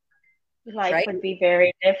 Life would be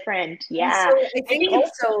very different. Yeah. So I think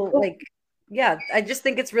also like, yeah, I just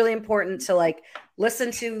think it's really important to like listen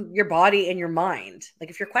to your body and your mind. Like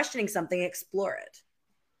if you're questioning something, explore it.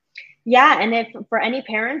 Yeah. And if for any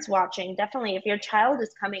parents watching, definitely if your child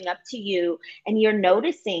is coming up to you and you're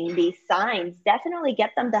noticing these signs, definitely get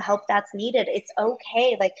them the help that's needed. It's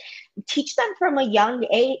okay. Like teach them from a young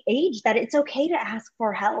age that it's okay to ask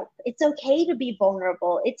for help. It's okay to be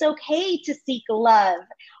vulnerable. It's okay to seek love.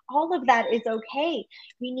 All of that is okay.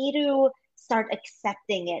 We need to start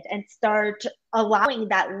accepting it and start allowing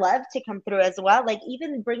that love to come through as well. Like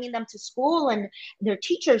even bringing them to school and their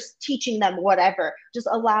teachers teaching them whatever, just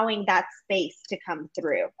allowing that space to come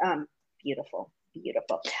through. Beautiful.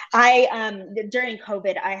 During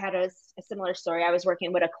COVID, I had a similar story. I was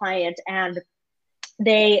working with a client and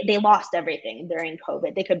they lost everything during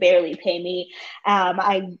COVID. They could barely pay me.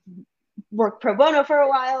 I worked pro bono for a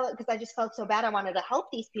while because I just felt so bad. I wanted to help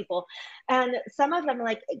these people. And some of them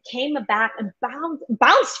like came back and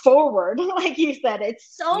bounced forward. Like you said,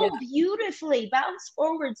 it's so beautifully bounced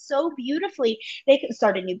forward so beautifully. They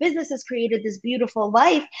started new businesses, created this beautiful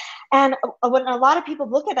life. And when a lot of people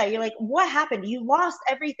look at that, you're like, what happened? You lost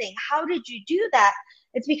everything. How did you do that?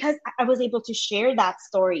 It's because I was able to share that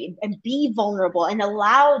story and be vulnerable and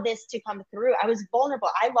allow this to come through. I was vulnerable.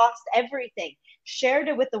 I lost everything. Shared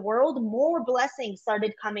it with the world. More blessings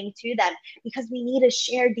started coming to them because we need to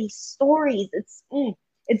share these stories.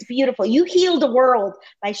 It's beautiful. You heal the world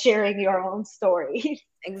by sharing your own story.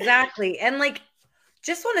 Exactly. And like,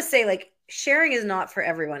 just want to say, like, sharing is not for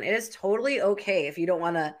everyone. It is totally okay if you don't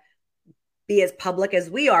want to be as public as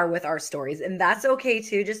we are with our stories. And that's okay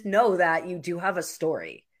too. Just know that you do have a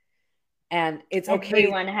story. And it's okay.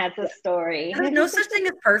 Everyone has a story. There's no such thing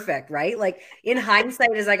as perfect, right? Like in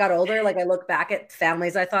hindsight, as I got older, like I look back at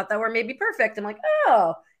families I thought that were maybe perfect. I'm like,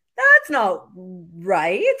 oh, that's not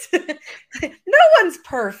right. No one's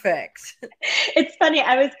perfect. It's funny.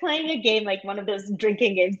 I was playing a game, like one of those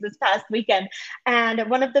drinking games this past weekend. And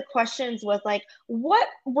one of the questions was like, what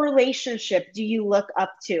relationship do you look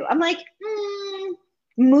up to? I'm like,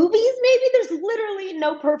 movies, maybe. There's literally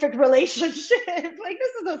no perfect relationship. Like,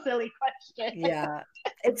 this is a silly question. Yeah.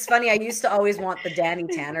 It's funny. I used to always want the Danny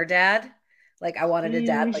Tanner dad. Like I wanted a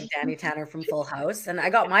dad like Danny Tanner from Full House. And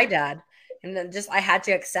I got my dad. And then I had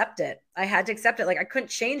to accept it. Like I couldn't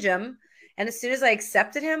change him. And as soon as I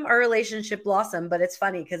accepted him, our relationship blossomed. But it's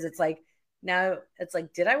funny because it's like, now it's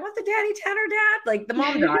like, did I want the Danny Tanner dad? Like the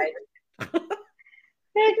mom died. Like,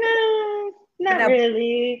 no, not now,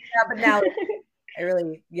 really. Yeah, but now I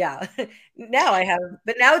really, yeah. Now I have,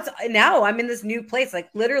 but now I'm in this new place. Like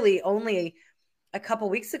literally only a couple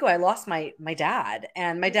weeks ago, I lost my dad.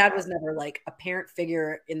 And my dad was never like a parent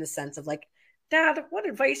figure in the sense of like, Dad, what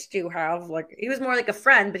advice do you have? Like he was more like a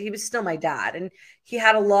friend, but he was still my dad. And he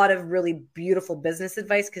had a lot of really beautiful business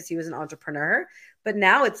advice because he was an entrepreneur. But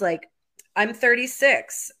now it's like, I'm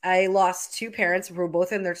 36. I lost two parents who were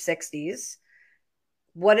both in their 60s.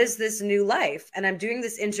 What is this new life? And I'm doing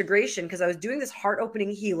this integration because I was doing this heart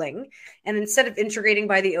opening healing. And instead of integrating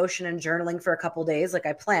by the ocean and journaling for a couple days, like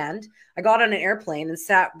I planned, I got on an airplane and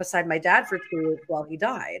sat beside my dad for 2 weeks while he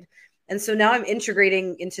died. And so now I'm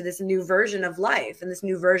integrating into this new version of life and this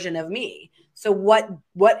new version of me. So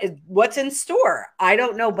what's in store? I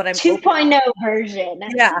don't know, but I'm 2.0 version.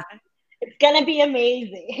 Yeah. It's gonna be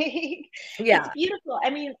amazing. Yeah. It's beautiful.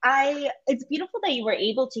 I mean, it's beautiful that you were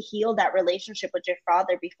able to heal that relationship with your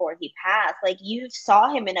father before he passed. Like you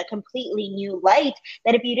saw him in a completely new light,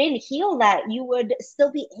 that if you didn't heal that, you would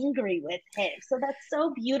still be angry with him. So that's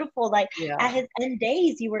so beautiful. Like at his end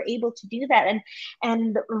days, you were able to do that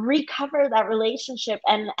and recover that relationship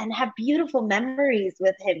and have beautiful memories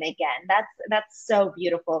with him again. That's so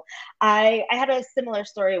beautiful. I had a similar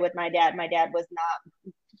story with my dad. My dad was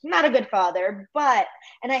not a good father,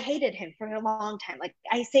 and I hated him for a long time. Like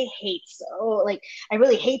I say hate, so like I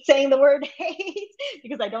really hate saying the word hate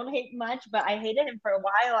because I don't hate much, but I hated him for a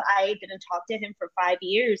while. I didn't talk to him for 5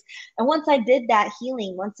 years. And once I did that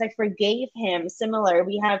healing, once I forgave him, it's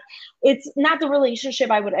not the relationship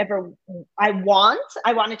I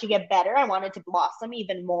wanted to get better. I wanted to blossom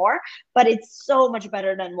even more, but it's so much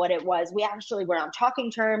better than what it was. We actually were on talking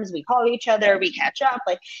terms. We call each other, we catch up.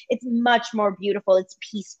 Like it's much more beautiful. It's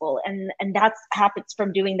peaceful. And that happens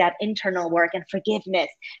from doing that internal work and forgiveness.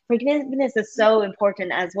 Forgiveness is so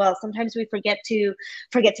important as well. Sometimes we forget to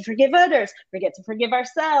forgive others, forget to forgive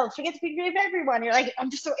ourselves, forget to forgive everyone. You're like, I'm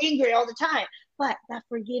just so angry all the time. But that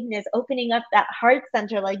forgiveness, opening up that heart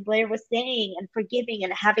center, like Blair was saying, and forgiving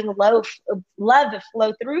and having love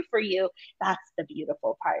flow through for you, that's the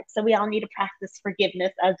beautiful part. So we all need to practice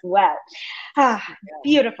forgiveness as well.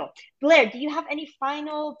 Beautiful. Blair, do you have any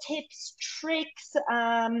final tips, tricks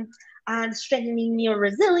on strengthening your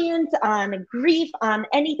resilience, on grief, on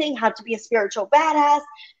anything, how to be a spiritual badass,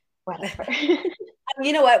 whatever?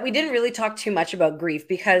 You know what? We didn't really talk too much about grief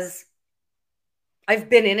because I've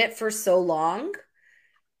been in it for so long.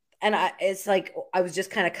 And it's like, I was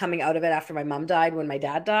just kind of coming out of it after my mom died, when my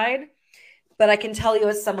dad died. But I can tell you,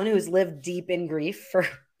 as someone who's lived deep in grief for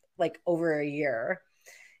like over a year,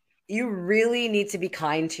 you really need to be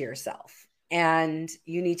kind to yourself. And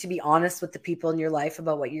you need to be honest with the people in your life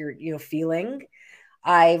about what you're feeling.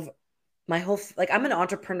 I'm an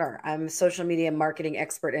entrepreneur. I'm a social media marketing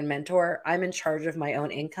expert and mentor. I'm in charge of my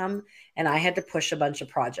own income. And I had to push a bunch of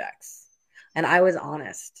projects. And I was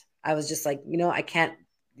honest. I was just like, I can't,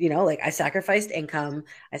 I sacrificed income.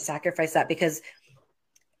 I sacrificed that because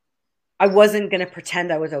I wasn't going to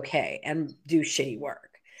pretend I was okay and do shitty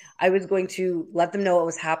work. I was going to let them know what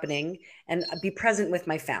was happening and be present with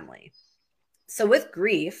my family. So with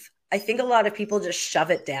grief, I think a lot of people just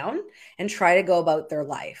shove it down and try to go about their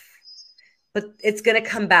life. But it's going to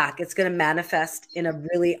come back. It's going to manifest in a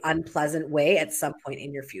really unpleasant way at some point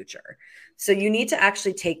in your future. So you need to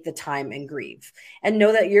actually take the time and grieve and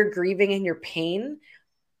know that your grieving and your pain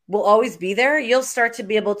will always be there. You'll start to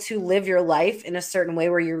be able to live your life in a certain way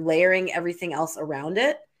where you're layering everything else around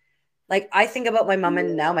it. Like I think about my mom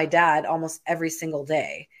and now my dad almost every single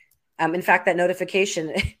day. In fact, that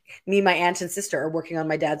notification, me, my aunt and sister are working on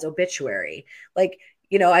my dad's obituary. Like,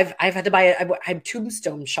 I've had to I'm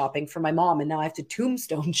tombstone shopping for my mom, and now I have to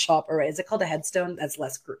tombstone shop. Or is it called a headstone? That's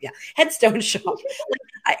less. Yeah, headstone shop.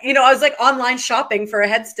 I was like online shopping for a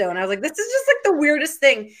headstone. I was like, this is just like the weirdest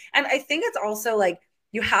thing. And I think it's also like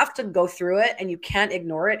you have to go through it and you can't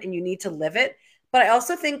ignore it and you need to live it. But I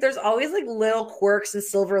also think there's always like little quirks and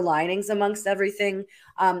silver linings amongst everything.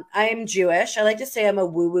 I'm Jewish. I like to say I'm a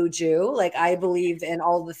woo-woo Jew. Like I believe in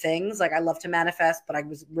all the things. Like I love to manifest, but I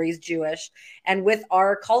was raised Jewish. And with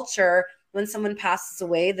our culture, when someone passes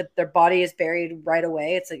away, their body is buried right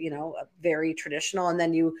away. It's a very traditional. And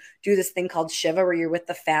then you do this thing called Shiva where you're with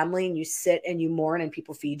the family and you sit and you mourn and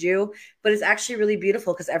people feed you. But it's actually really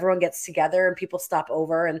beautiful because everyone gets together and people stop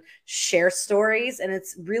over and share stories. And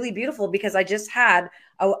it's really beautiful because I just had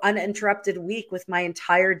an uninterrupted week with my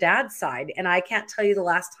entire dad's side. And I can't tell you the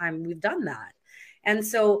last time we've done that. And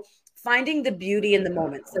so finding the beauty in the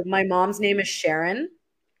moment. So my mom's name is Sharon.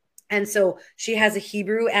 And so she has a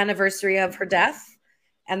Hebrew anniversary of her death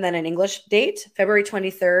and then an English date. February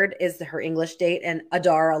 23rd is her English date, and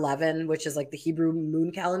Adar 11, which is like the Hebrew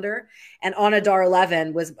moon calendar. And on Adar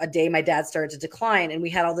 11 was a day my dad started to decline. And we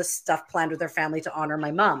had all this stuff planned with our family to honor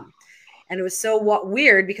my mom. And it was so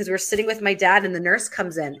weird because we were sitting with my dad and the nurse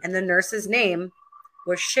comes in and the nurse's name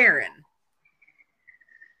was Sharon.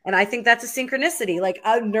 And I think that's a synchronicity, like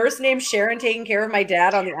a nurse named Sharon taking care of my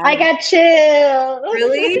dad on the I got chills.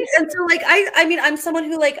 Really? And so like, I mean, I'm someone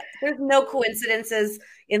who like, there's no coincidences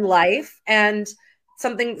in life, and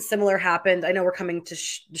something similar happened. I know we're coming to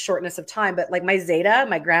the shortness of time, but like my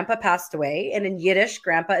grandpa passed away, and in Yiddish,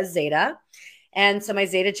 grandpa is Zeta. And so my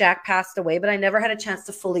Zeta Jack passed away, but I never had a chance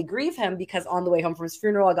to fully grieve him because on the way home from his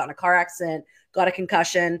funeral, I got in a car accident, got a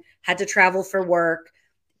concussion, had to travel for work.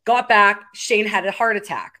 Got back, Shane had a heart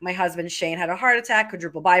attack. My husband, Shane, had a heart attack,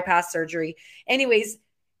 quadruple bypass surgery. Anyways,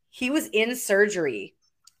 he was in surgery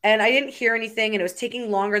and I didn't hear anything and it was taking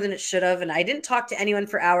longer than it should have. And I didn't talk to anyone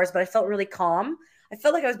for hours, but I felt really calm. I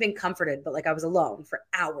felt like I was being comforted, but like I was alone for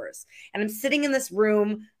hours. And I'm sitting in this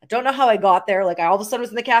room. I don't know how I got there. Like I all of a sudden was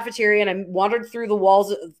in the cafeteria and I wandered through the halls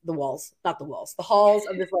of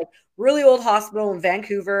this like really old hospital in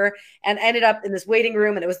Vancouver and ended up in this waiting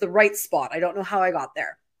room, and it was the right spot. I don't know how I got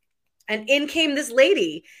there. And in came this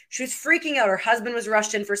lady. She was freaking out. Her husband was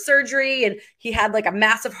rushed in for surgery and he had like a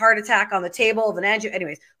massive heart attack on the table of an angio.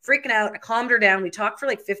 Anyways, freaking out. I calmed her down. We talked for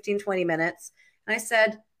like 15, 20 minutes. And I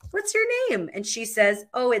said, "What's your name?" And she says,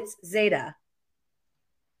 "Oh, it's Zeta."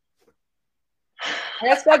 I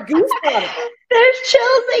just got goosebumps. There's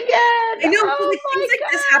chills again. I know. Oh things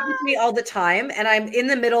like this happen to me all the time. And I'm in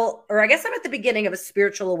the middle, or I guess I'm at the beginning of a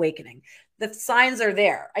spiritual awakening. The signs are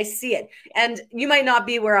there. I see it. And you might not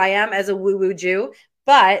be where I am as a woo-woo Jew,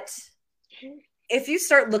 but if you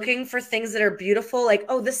start looking for things that are beautiful, like,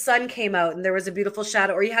 oh, the sun came out and there was a beautiful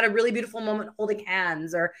shadow, or you had a really beautiful moment holding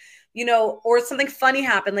hands, or, or something funny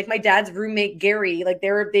happened. Like my dad's roommate, Gary, like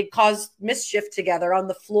they caused mischief together on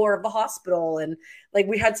the floor of the hospital. And like,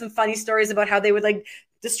 we had some funny stories about how they would like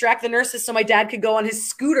distract the nurses so my dad could go on his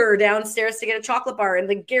scooter downstairs to get a chocolate bar. And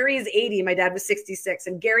like Gary is 80, my dad was 66.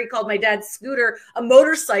 And Gary called my dad's scooter a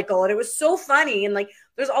motorcycle. And it was so funny. And like,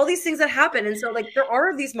 there's all these things that happen. And so like, there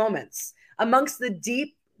are these moments amongst the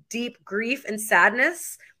deep, deep grief and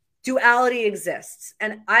sadness. Duality exists.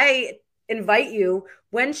 And I invite you,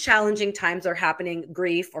 when challenging times are happening,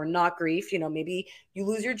 grief or not grief, maybe you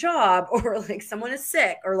lose your job or like someone is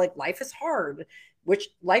sick or like life is hard, which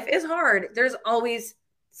life is hard. There's always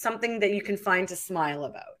something that you can find to smile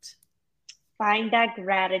about. Find that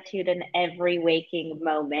gratitude in every waking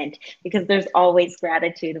moment, because there's always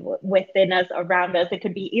gratitude within us, around us. It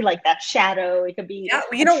could be like that shadow. It could be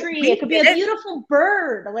a tree. It could be a beautiful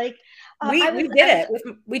bird. Like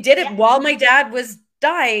we did it while my dad was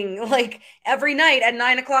dying. Like every night at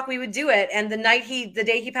 9 o'clock we would do it. And the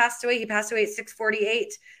day he passed away at 6:48.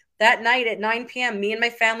 That night at 9 p.m., me and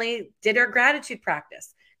my family did our gratitude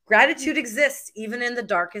practice. Gratitude exists even in the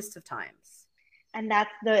darkest of times. And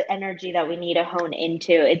that's the energy that we need to hone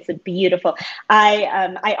into. It's beautiful.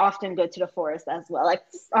 I often go to the forest as well. Like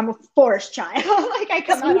I'm a forest child. Like I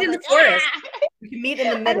come out in the forest. We can meet in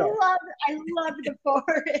the middle. I love the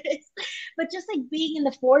forest. But just like being in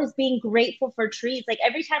the forest, being grateful for trees. Like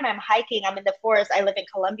every time I'm hiking, I'm in the forest. I live in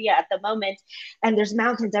Colombia at the moment, and there's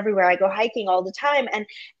mountains everywhere. I go hiking all the time. And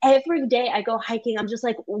every day I go hiking, I'm just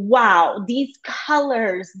like, wow, these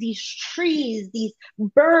colors, these trees, these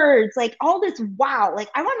birds, like all this wow. Like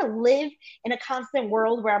I want to live in a constant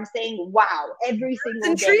world where I'm saying wow every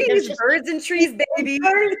single day. Birds and trees, baby.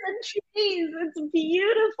 Birds and trees. It's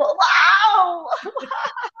beautiful. Wow.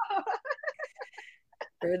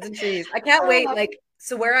 Birds and trees. I can't wait. Like,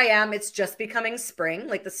 so where I am, it's just becoming spring.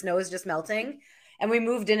 Like the snow is just melting, and we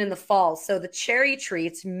moved in the fall. So the cherry tree,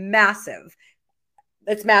 it's massive.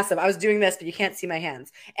 It's massive. I was doing this, but you can't see my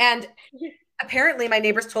hands. And apparently my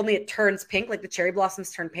neighbors told me it turns pink, like the cherry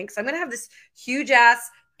blossoms turn pink. So I'm going to have this huge ass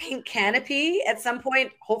pink canopy at some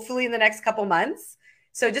point, hopefully in the next couple months.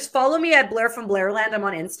 So just follow me at Blair from Blairland. I'm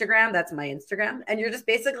on Instagram. That's my Instagram. And you're just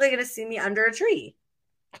basically going to see me under a tree.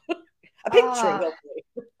 A pink tree, hopefully.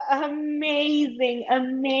 Amazing,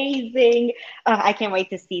 amazing. I can't wait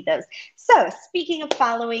to see those. So speaking of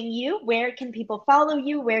following you, where can people follow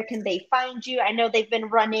you? Where can they find you? I know they've been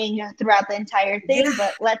running throughout the entire thing,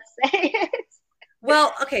 but let's say it.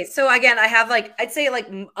 Well, okay. So again, I have I'd say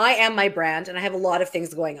I am my brand and I have a lot of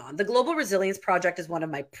things going on. The Global Resilience Project is one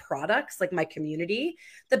of my products, like my community.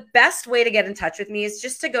 The best way to get in touch with me is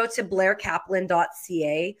just to go to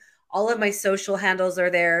blairkaplan.ca. All of my social handles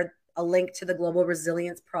are there. A link to the Global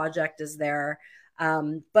Resilience Project is there.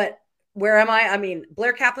 But where am I? I mean,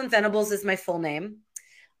 Blair Kaplan Venables is my full name.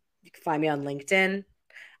 You can find me on LinkedIn.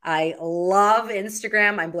 I love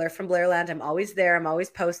Instagram. I'm Blair from Blairland. I'm always there. I'm always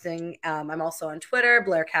posting. I'm also on Twitter,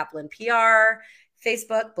 Blair Kaplan PR,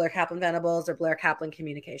 Facebook, Blair Kaplan Venables, or Blair Kaplan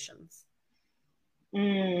Communications.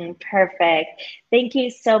 Perfect. Thank you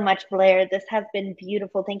so much, Blair. This has been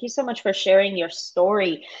beautiful. Thank you so much for sharing your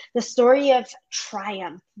story, the story of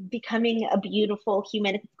triumph, becoming a beautiful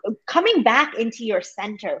human, coming back into your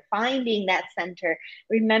center, finding that center,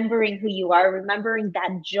 remembering who you are, remembering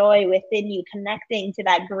that joy within you, connecting to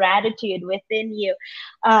that gratitude within you.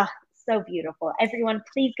 So beautiful. Everyone,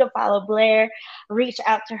 please go follow Blair. Reach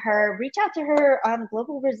out to her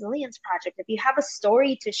Global Resilience Project. If you have a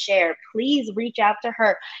story to share, please reach out to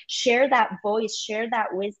her. Share that voice, share that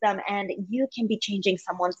wisdom, and you can be changing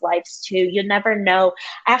someone's lives too. You never know.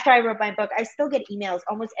 After I wrote my book, I still get emails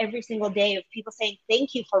almost every single day of people saying,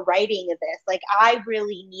 thank you for writing this. Like, I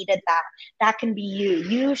really needed that. That can be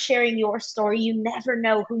you sharing your story. You never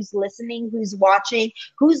know who's listening, who's watching,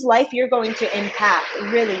 whose life you're going to impact.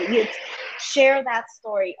 Really, share that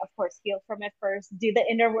story. Of course, heal from it first, do the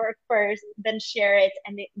inner work first, then share it,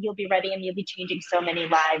 and you'll be ready and you'll be changing so many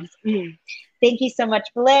lives. Thank you so much,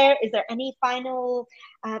 Blair. Is there any final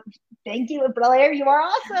thank you, Blair? You are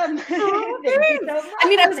awesome. Oh, Thank you so much. I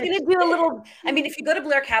mean, I was going to do a little, if you go to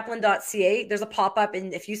blairkaplan.ca, there's a pop-up,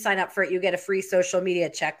 and if you sign up for it, you get a free social media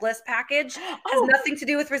checklist package. It has nothing to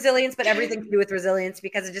do with resilience, but everything to do with resilience,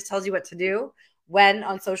 because it just tells you what to do when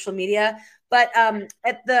on social media. But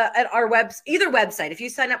at our either website, if you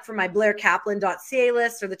sign up for my blairkaplan.ca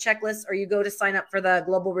list or the checklist, or you go to sign up for the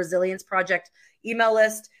Global Resilience Project email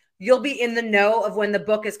list, you'll be in the know of when the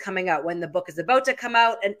book is coming out, when the book is about to come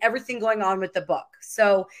out, and everything going on with the book.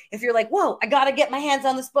 So if you're like, whoa, I got to get my hands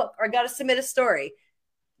on this book, or I got to submit a story,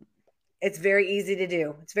 it's very easy to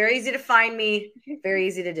do. It's very easy to find me, very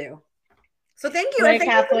ezy to do. So thank you.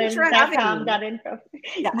 BlairKaplan.com.info.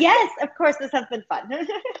 Yeah. Yes, of course, this has been fun.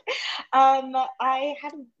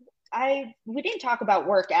 We didn't talk about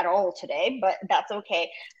work at all today, but that's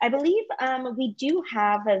okay. I believe we do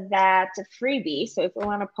have that freebie. So if we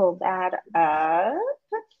want to pull that up,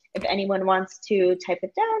 if anyone wants to type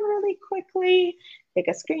it down really quickly, take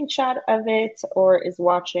a screenshot of it, or is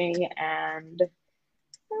watching and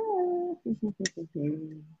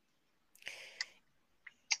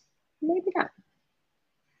maybe not.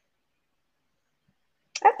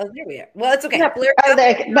 Oh, there we are. Well, it's okay. Yep.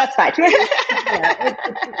 That's fine.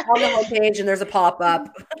 It's on the homepage, and there's a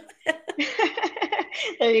pop-up.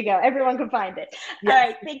 There you go. Everyone can find it. Yes. All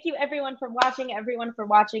right. Thank you, everyone, for watching. Everyone for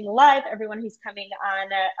watching live. Everyone who's coming on,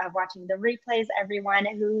 watching the replays. Everyone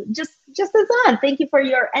who just is on. Thank you for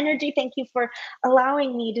your energy. Thank you for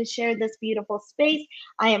allowing me to share this beautiful space.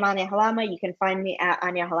 I am Anya Halama. You can find me at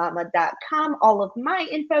anyahalama.com. All of my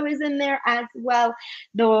info is in there as well.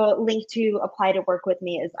 The link to apply to work with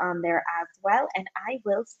me is on there as well. And I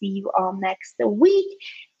will see you all next week.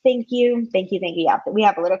 Thank you. Thank you. Thank you. Yeah, we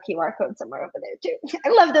have a little QR code somewhere over there too. I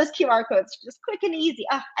love those QR codes. Just quick and easy.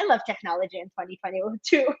 I love technology in 2021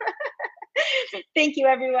 too. Thank you,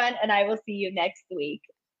 everyone. And I will see you next week.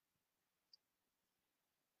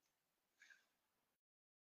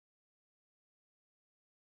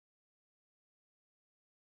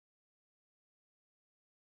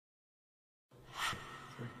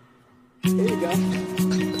 There you go.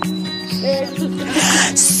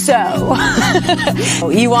 So,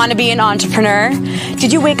 you want to be an entrepreneur?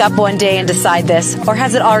 Did you wake up one day and decide this? Or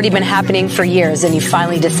has it already been happening for years and you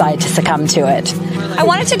finally decide to succumb to it? I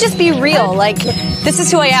wanted to just be real. Like, this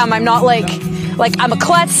is who I am. I'm not like I'm a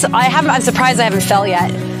klutz. I'm surprised I haven't fell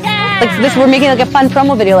yet. Like this, we're making like a fun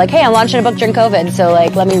promo video. Like, hey, I'm launching a book during COVID. So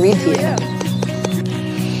like, let me read to you.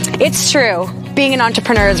 It's true. Being an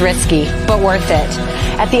entrepreneur is risky, but worth it.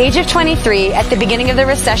 At the age of 23, at the beginning of the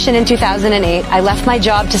recession in 2008, I left my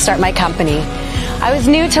job to start my company. I was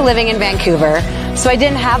new to living in Vancouver, so I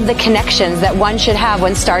didn't have the connections that one should have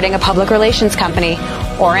when starting a public relations company,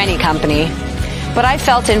 or any company. but I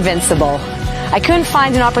felt invincible. I couldn't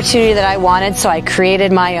find an opportunity that I wanted, so I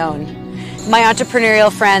created my own. My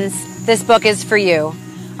entrepreneurial friends, this book is for you.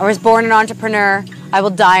 I was born an entrepreneur, I will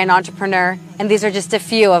die an entrepreneur, and these are just a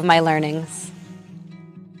few of my learnings.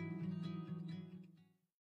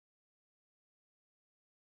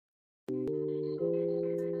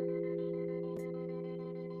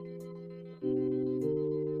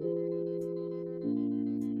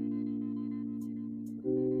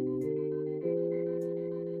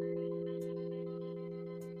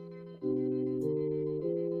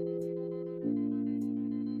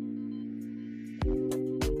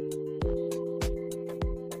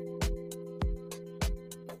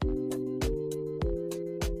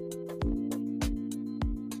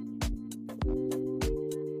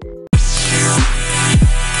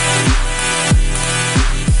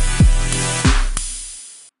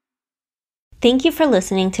 Thank you for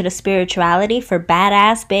listening to the Spirituality for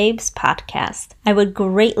Badass Babes podcast. I would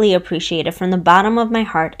greatly appreciate it from the bottom of my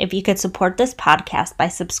heart if you could support this podcast by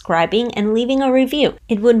subscribing and leaving a review.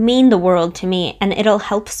 It would mean the world to me, and it'll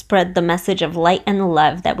help spread the message of light and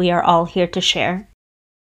love that we are all here to share.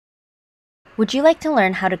 Would you like to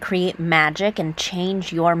learn how to create magic and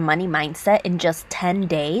change your money mindset in just 10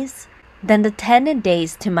 days? Then the 10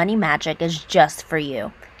 Days to Money Magic is just for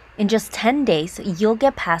you. In just 10 days, you'll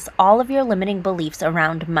get past all of your limiting beliefs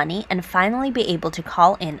around money and finally be able to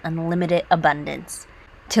call in unlimited abundance.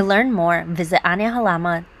 To learn more, visit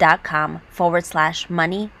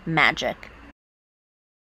anyahalama.com/money magic.